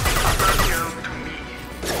 Bring the other girl to me.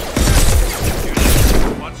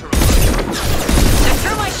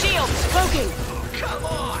 Secure my shield! Smoking! Come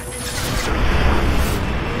on!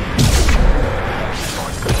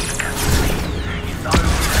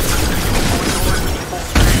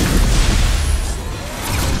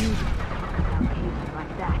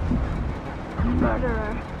 Like that.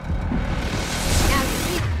 Murderer. Now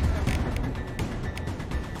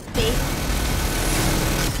see?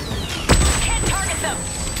 Can't target them!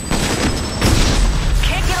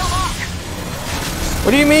 Can't get a lock!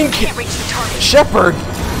 What do you mean? Can't reach the target. Shepard?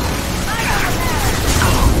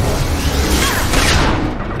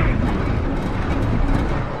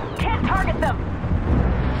 Can't target them!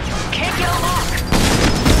 Can't get a lock!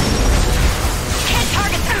 Can't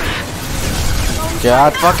target them!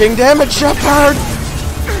 God fucking damn it, Shepard!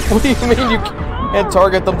 What do you mean you can't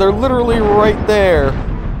target them? They're literally right there.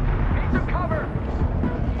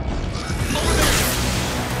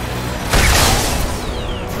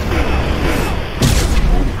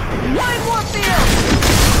 Nine more field!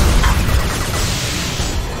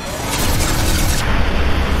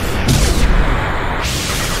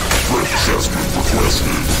 Assessment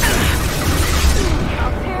requested.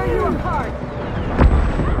 I'll tear you apart!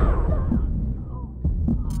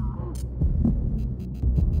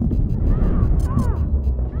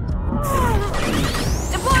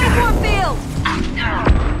 Deploying more field!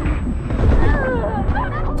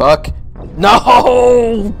 Fuck.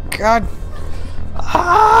 No! God.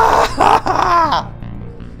 Ah!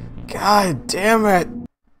 God damn it.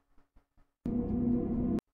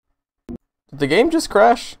 Did the game just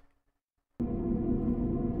crash?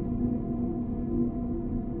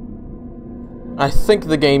 I think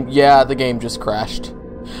the game, yeah, the game just crashed.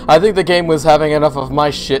 I think the game was having enough of my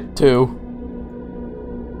shit too.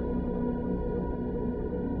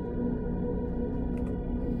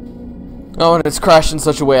 Oh, and it's crashed in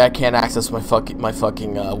such a way I can't access my fucking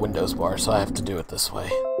Windows bar, so I have to do it this way.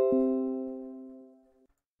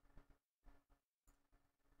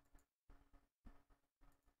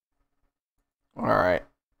 Alright.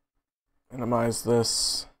 Minimize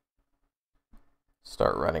this.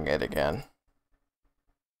 Start running it again.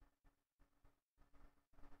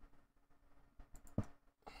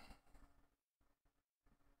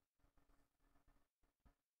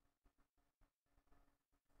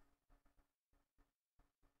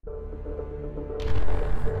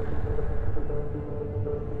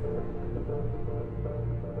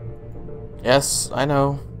 Yes, I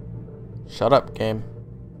know. Shut up, game.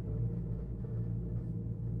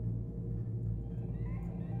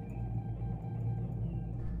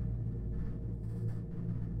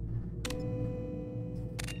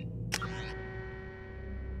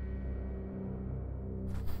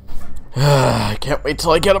 I can't wait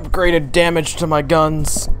till I get upgraded damage to my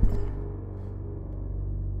guns.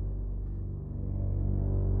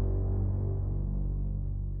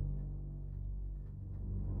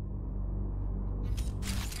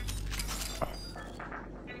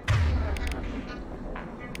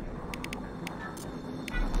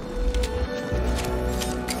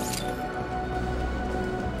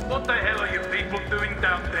 What the hell are you people doing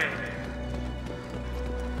down there?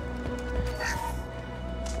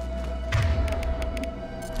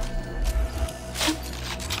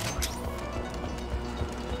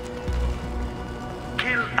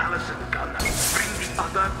 Kill Allison Gunner. Bring the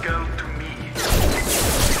other girl to me.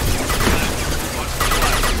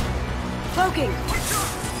 Cloaking!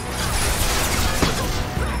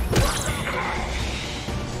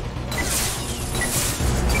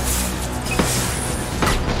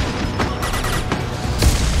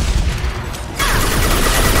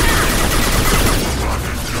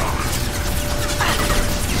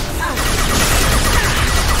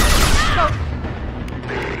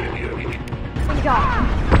 go.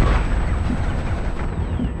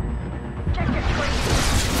 Check your screen.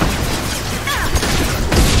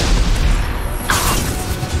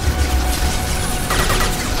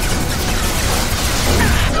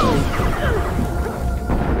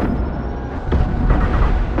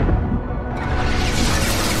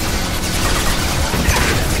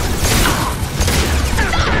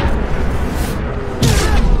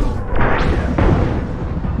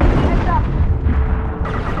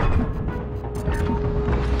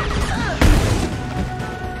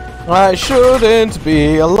 I shouldn't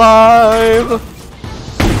be alive.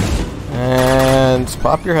 And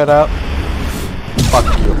pop your head out.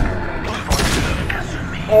 Fuck you.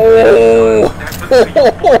 Oh!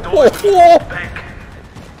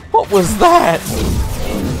 What was that?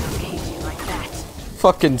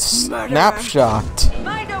 Fucking snapshot.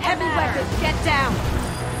 Heavy weapons, get down!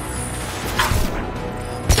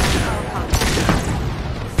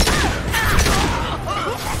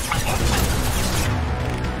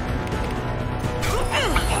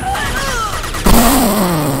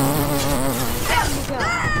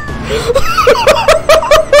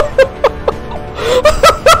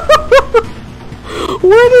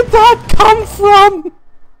 Where did that come from?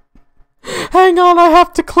 Hang on, I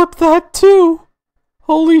have to clip that too.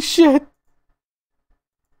 Holy shit.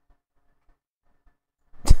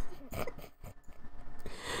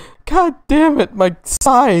 God damn it, my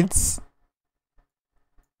sides.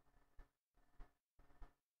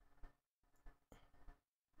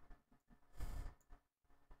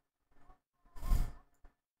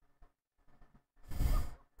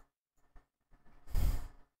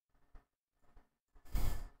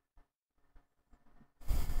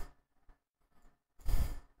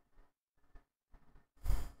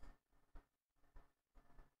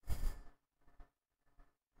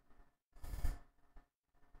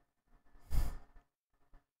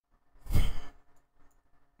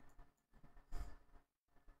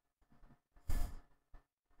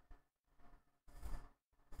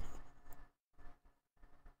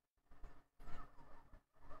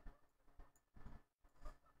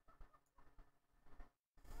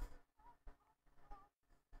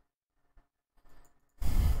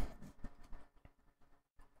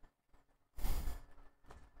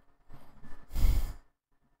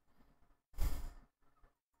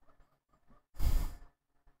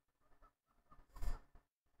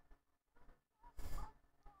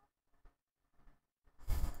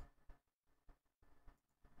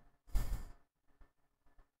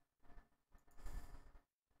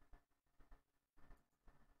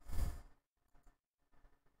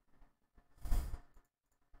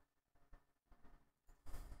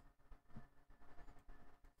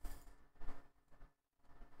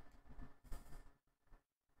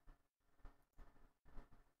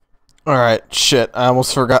 Alright, shit. I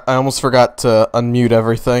almost forgot to unmute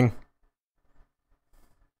everything.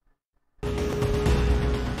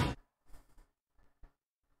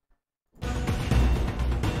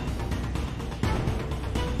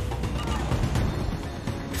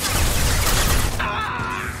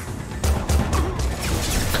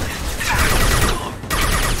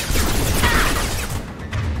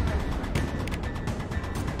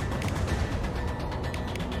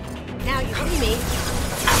 Now you see me.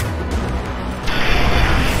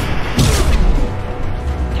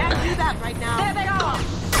 Can't do that right now. There they are!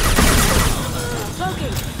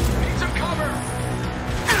 Smoking! Need some cover!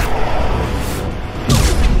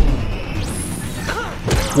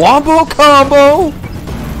 Wombo combo!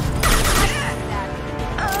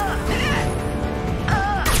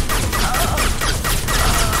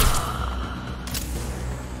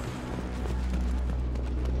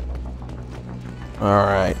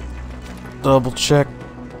 Alright. Double check.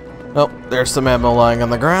 Oh, there's some ammo lying on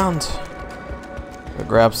the ground. Go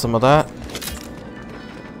grab some of that.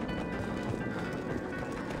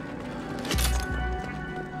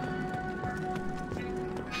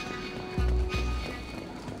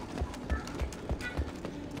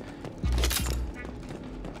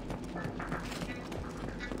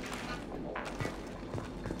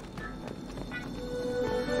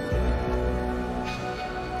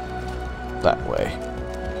 That way.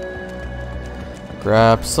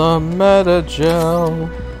 Grab some meta-gel.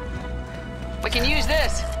 We can use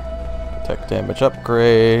this. Tech damage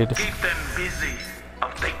upgrade. Keep them busy.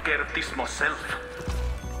 I'll take care of this myself.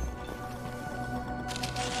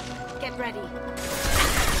 Get ready.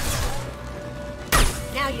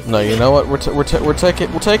 Now you No, you know what? We're taking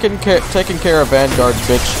care of Vanguard,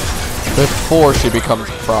 bitch, before she becomes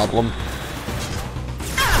a problem.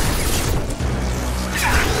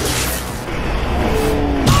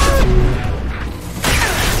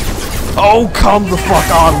 Oh, come the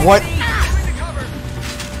fuck on! What?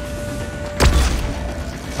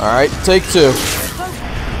 Alright, take two.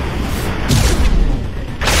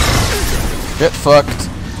 Get fucked.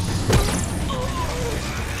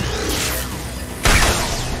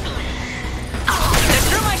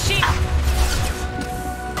 Through my sheet.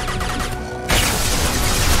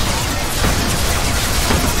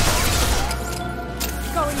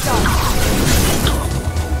 Going down.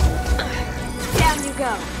 Down you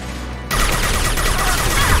go.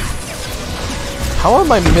 How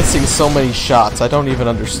am I missing so many shots? I don't even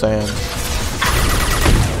understand.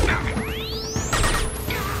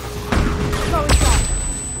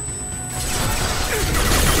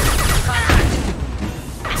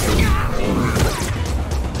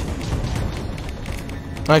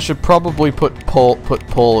 I should probably put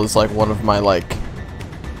pull as like one of my like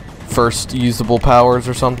first usable powers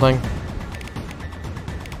or something.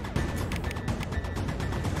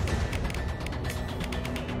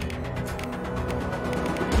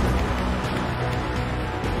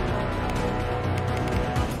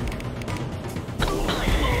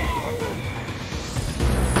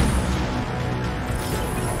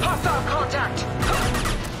 Hostile contact.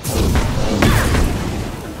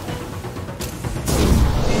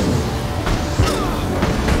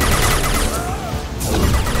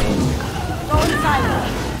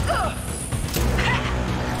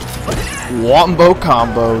 Wombo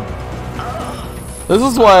comboed. This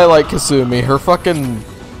is why I like Kasumi. Her fucking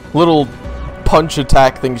little punch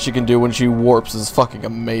attack thing she can do when she warps is fucking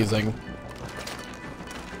amazing.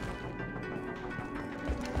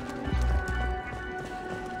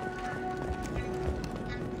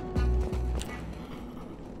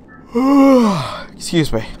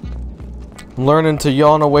 Excuse me. I'm learning to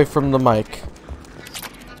yawn away from the mic.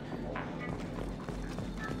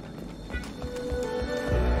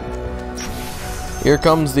 Here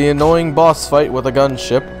comes the annoying boss fight with a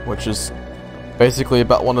gunship, which is basically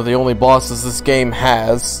about one of the only bosses this game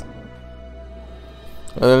has.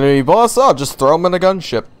 An enemy boss? Oh, just throw him in a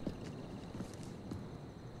gunship.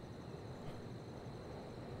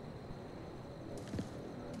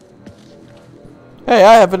 Hey,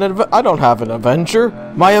 I don't have an adventure.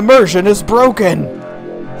 My immersion is broken.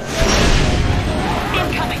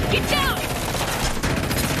 Incoming. Get down.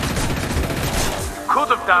 Could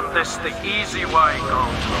have done this the easy way,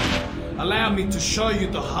 Gold. Allow me to show you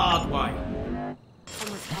the hard way.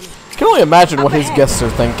 I can only imagine what his guests are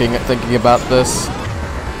thinking about this.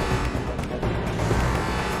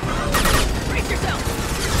 Brace yourself.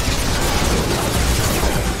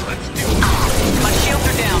 Let's do it. My shields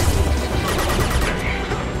are down.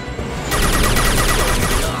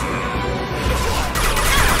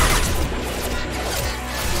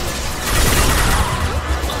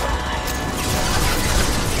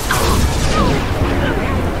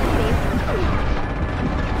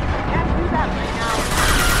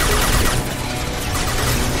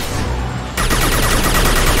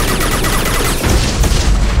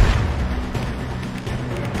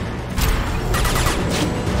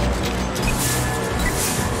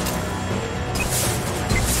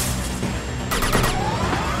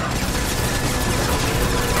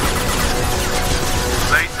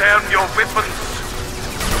 Lay down your weapons.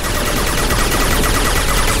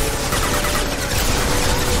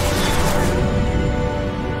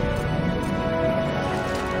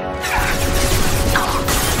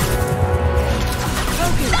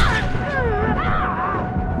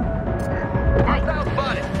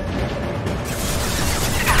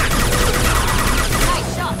 Nice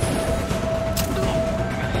shot.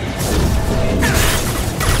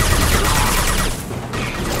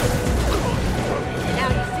 Now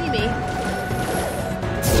you see me.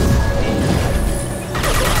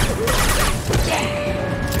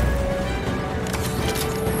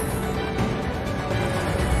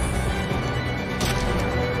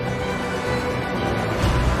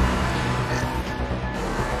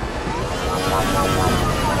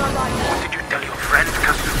 What did you tell your friends,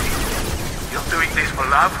 Kasumi? You're doing this for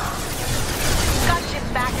love?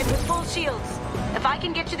 Gunship's back and with full shields. If I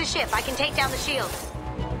can get to the ship, I can take down the shields.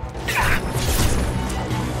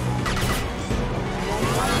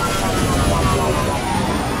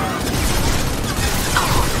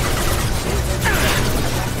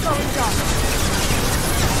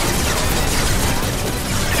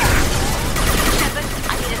 Shepard,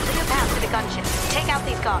 I need a clear path to the gunship. Take out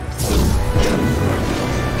these guards.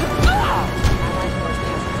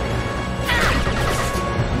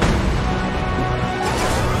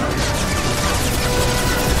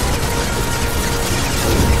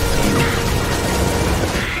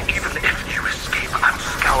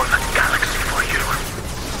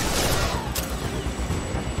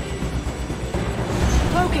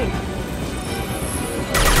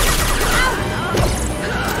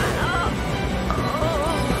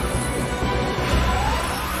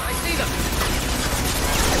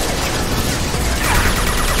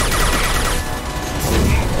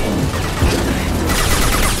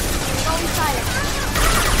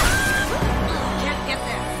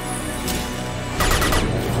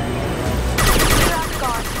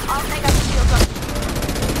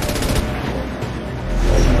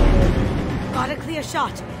 clear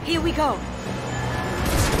shot. Here we go.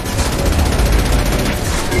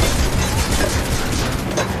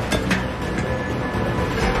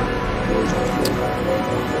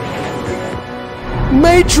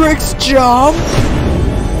 Matrix jump!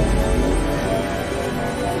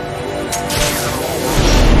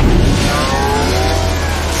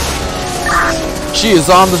 She is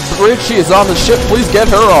on the bridge, she is on the ship, please get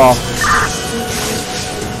her off.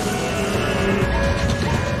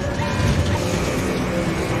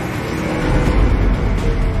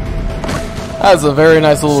 That's a very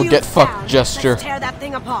nice little get fucked gesture. Let's tear that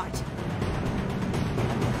thing apart.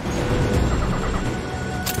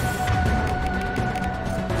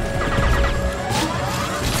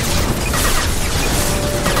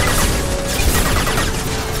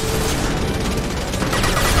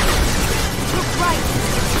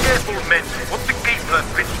 Careful, men. What's the keeper?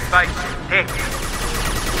 Pretty face. Heck.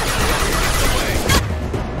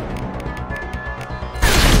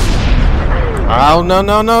 Oh, no,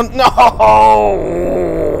 no, no, no!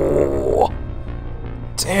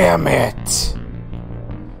 Damn it!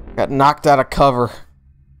 Got knocked out of cover.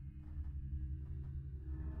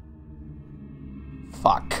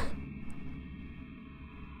 Fuck.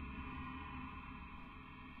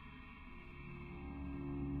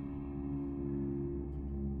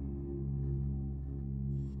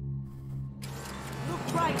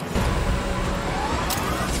 Look right.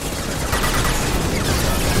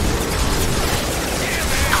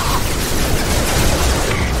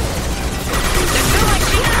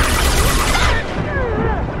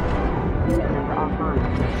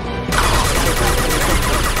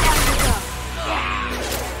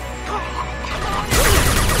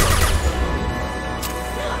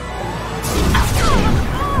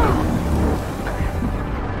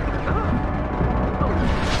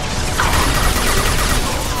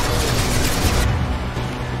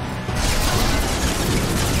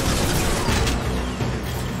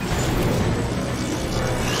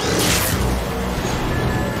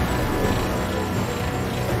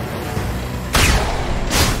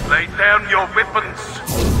 Lay down your weapons.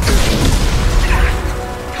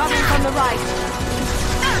 Coming from the right.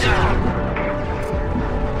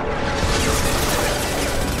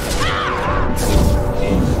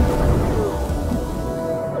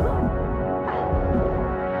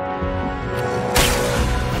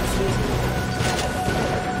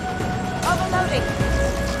 Overloading.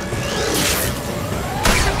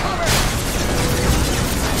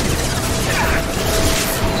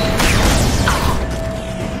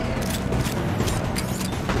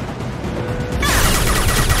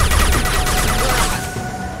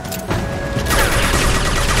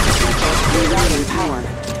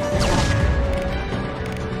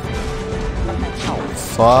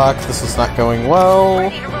 Fuck, this is not going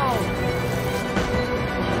well.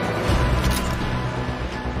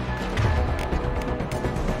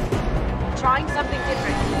 Trying something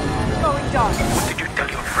different. Going dark. What did you tell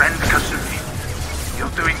your friend, Kasumi?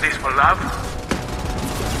 You're doing this for love?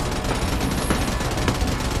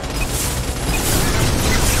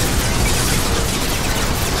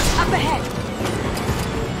 Up ahead.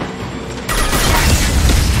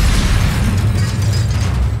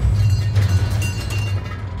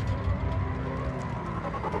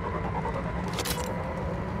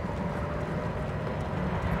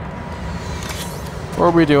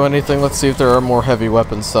 Before we do anything, let's see if there are more heavy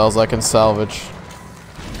weapon cells I can salvage.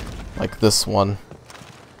 Like this one.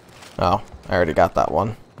 Oh, I already got that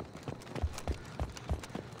one.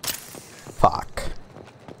 Fuck.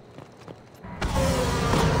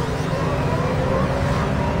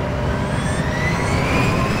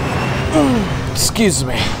 Excuse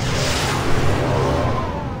me.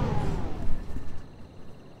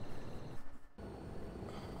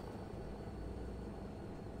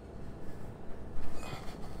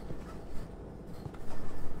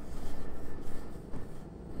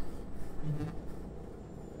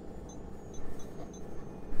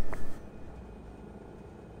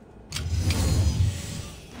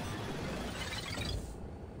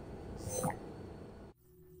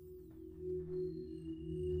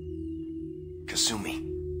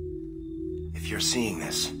 Kasumi, if you're seeing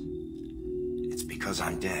this, it's because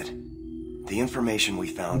I'm dead. The information we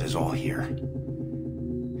found is all here.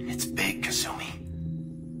 It's big,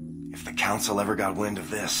 Kasumi. If the Council ever got wind of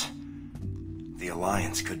this, the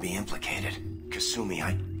Alliance could be implicated. Kasumi,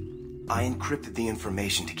 I encrypted the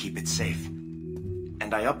information to keep it safe.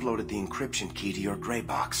 And I uploaded the encryption key to your gray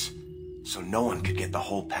box, so no one could get the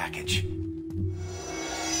whole package.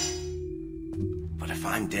 But if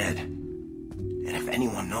I'm dead, and if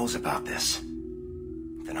anyone knows about this,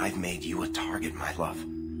 then I've made you a target, my love.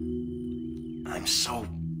 I'm so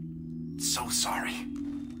So sorry.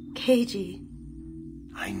 Keiji.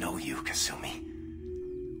 I know you, Kasumi.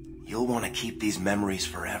 You'll want to keep these memories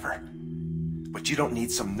forever. But you don't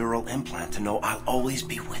need some neural implant to know I'll always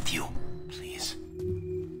be with you. Please.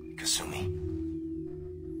 Kasumi.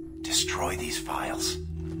 Destroy these files.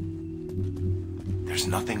 There's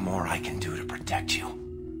nothing more I can do to protect you.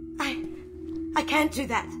 I can't do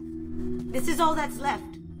that. This is all that's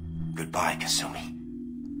left. Goodbye, Kasumi.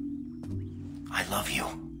 I love you.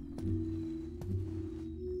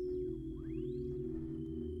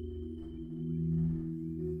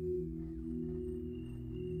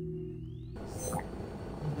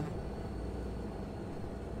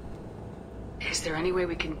 Is there any way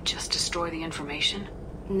we can just destroy the information?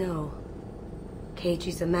 No.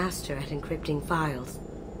 Keiji's a master at encrypting files.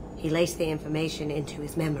 He laced the information into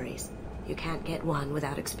his memories. You can't get one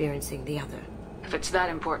without experiencing the other. If it's that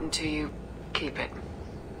important to you, keep it.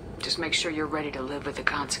 Just make sure you're ready to live with the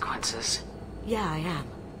consequences. Yeah, I am.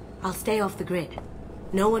 I'll stay off the grid.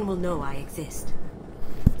 No one will know I exist.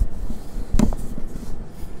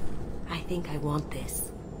 I think I want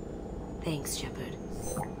this. Thanks, Shepard.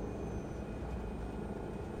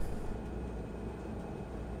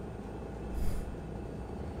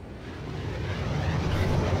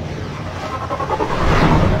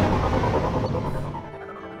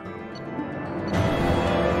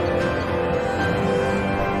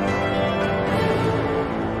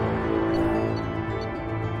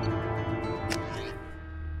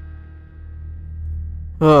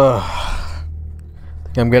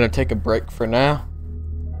 Think I'm gonna take a break for now.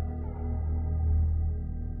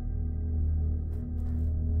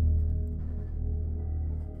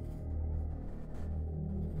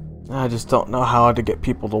 I just don't know how to get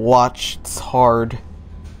people to watch. It's hard.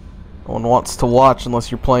 No one wants to watch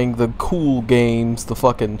unless you're playing the cool games, the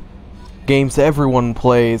fucking games that everyone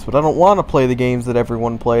plays. But I don't want to play the games that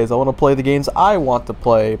everyone plays. I want to play the games I want to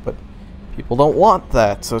play, but people don't want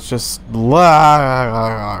that, so it's just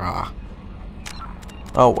blah.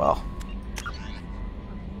 Oh well.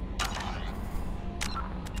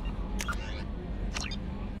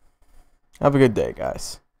 Have a good day,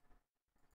 guys.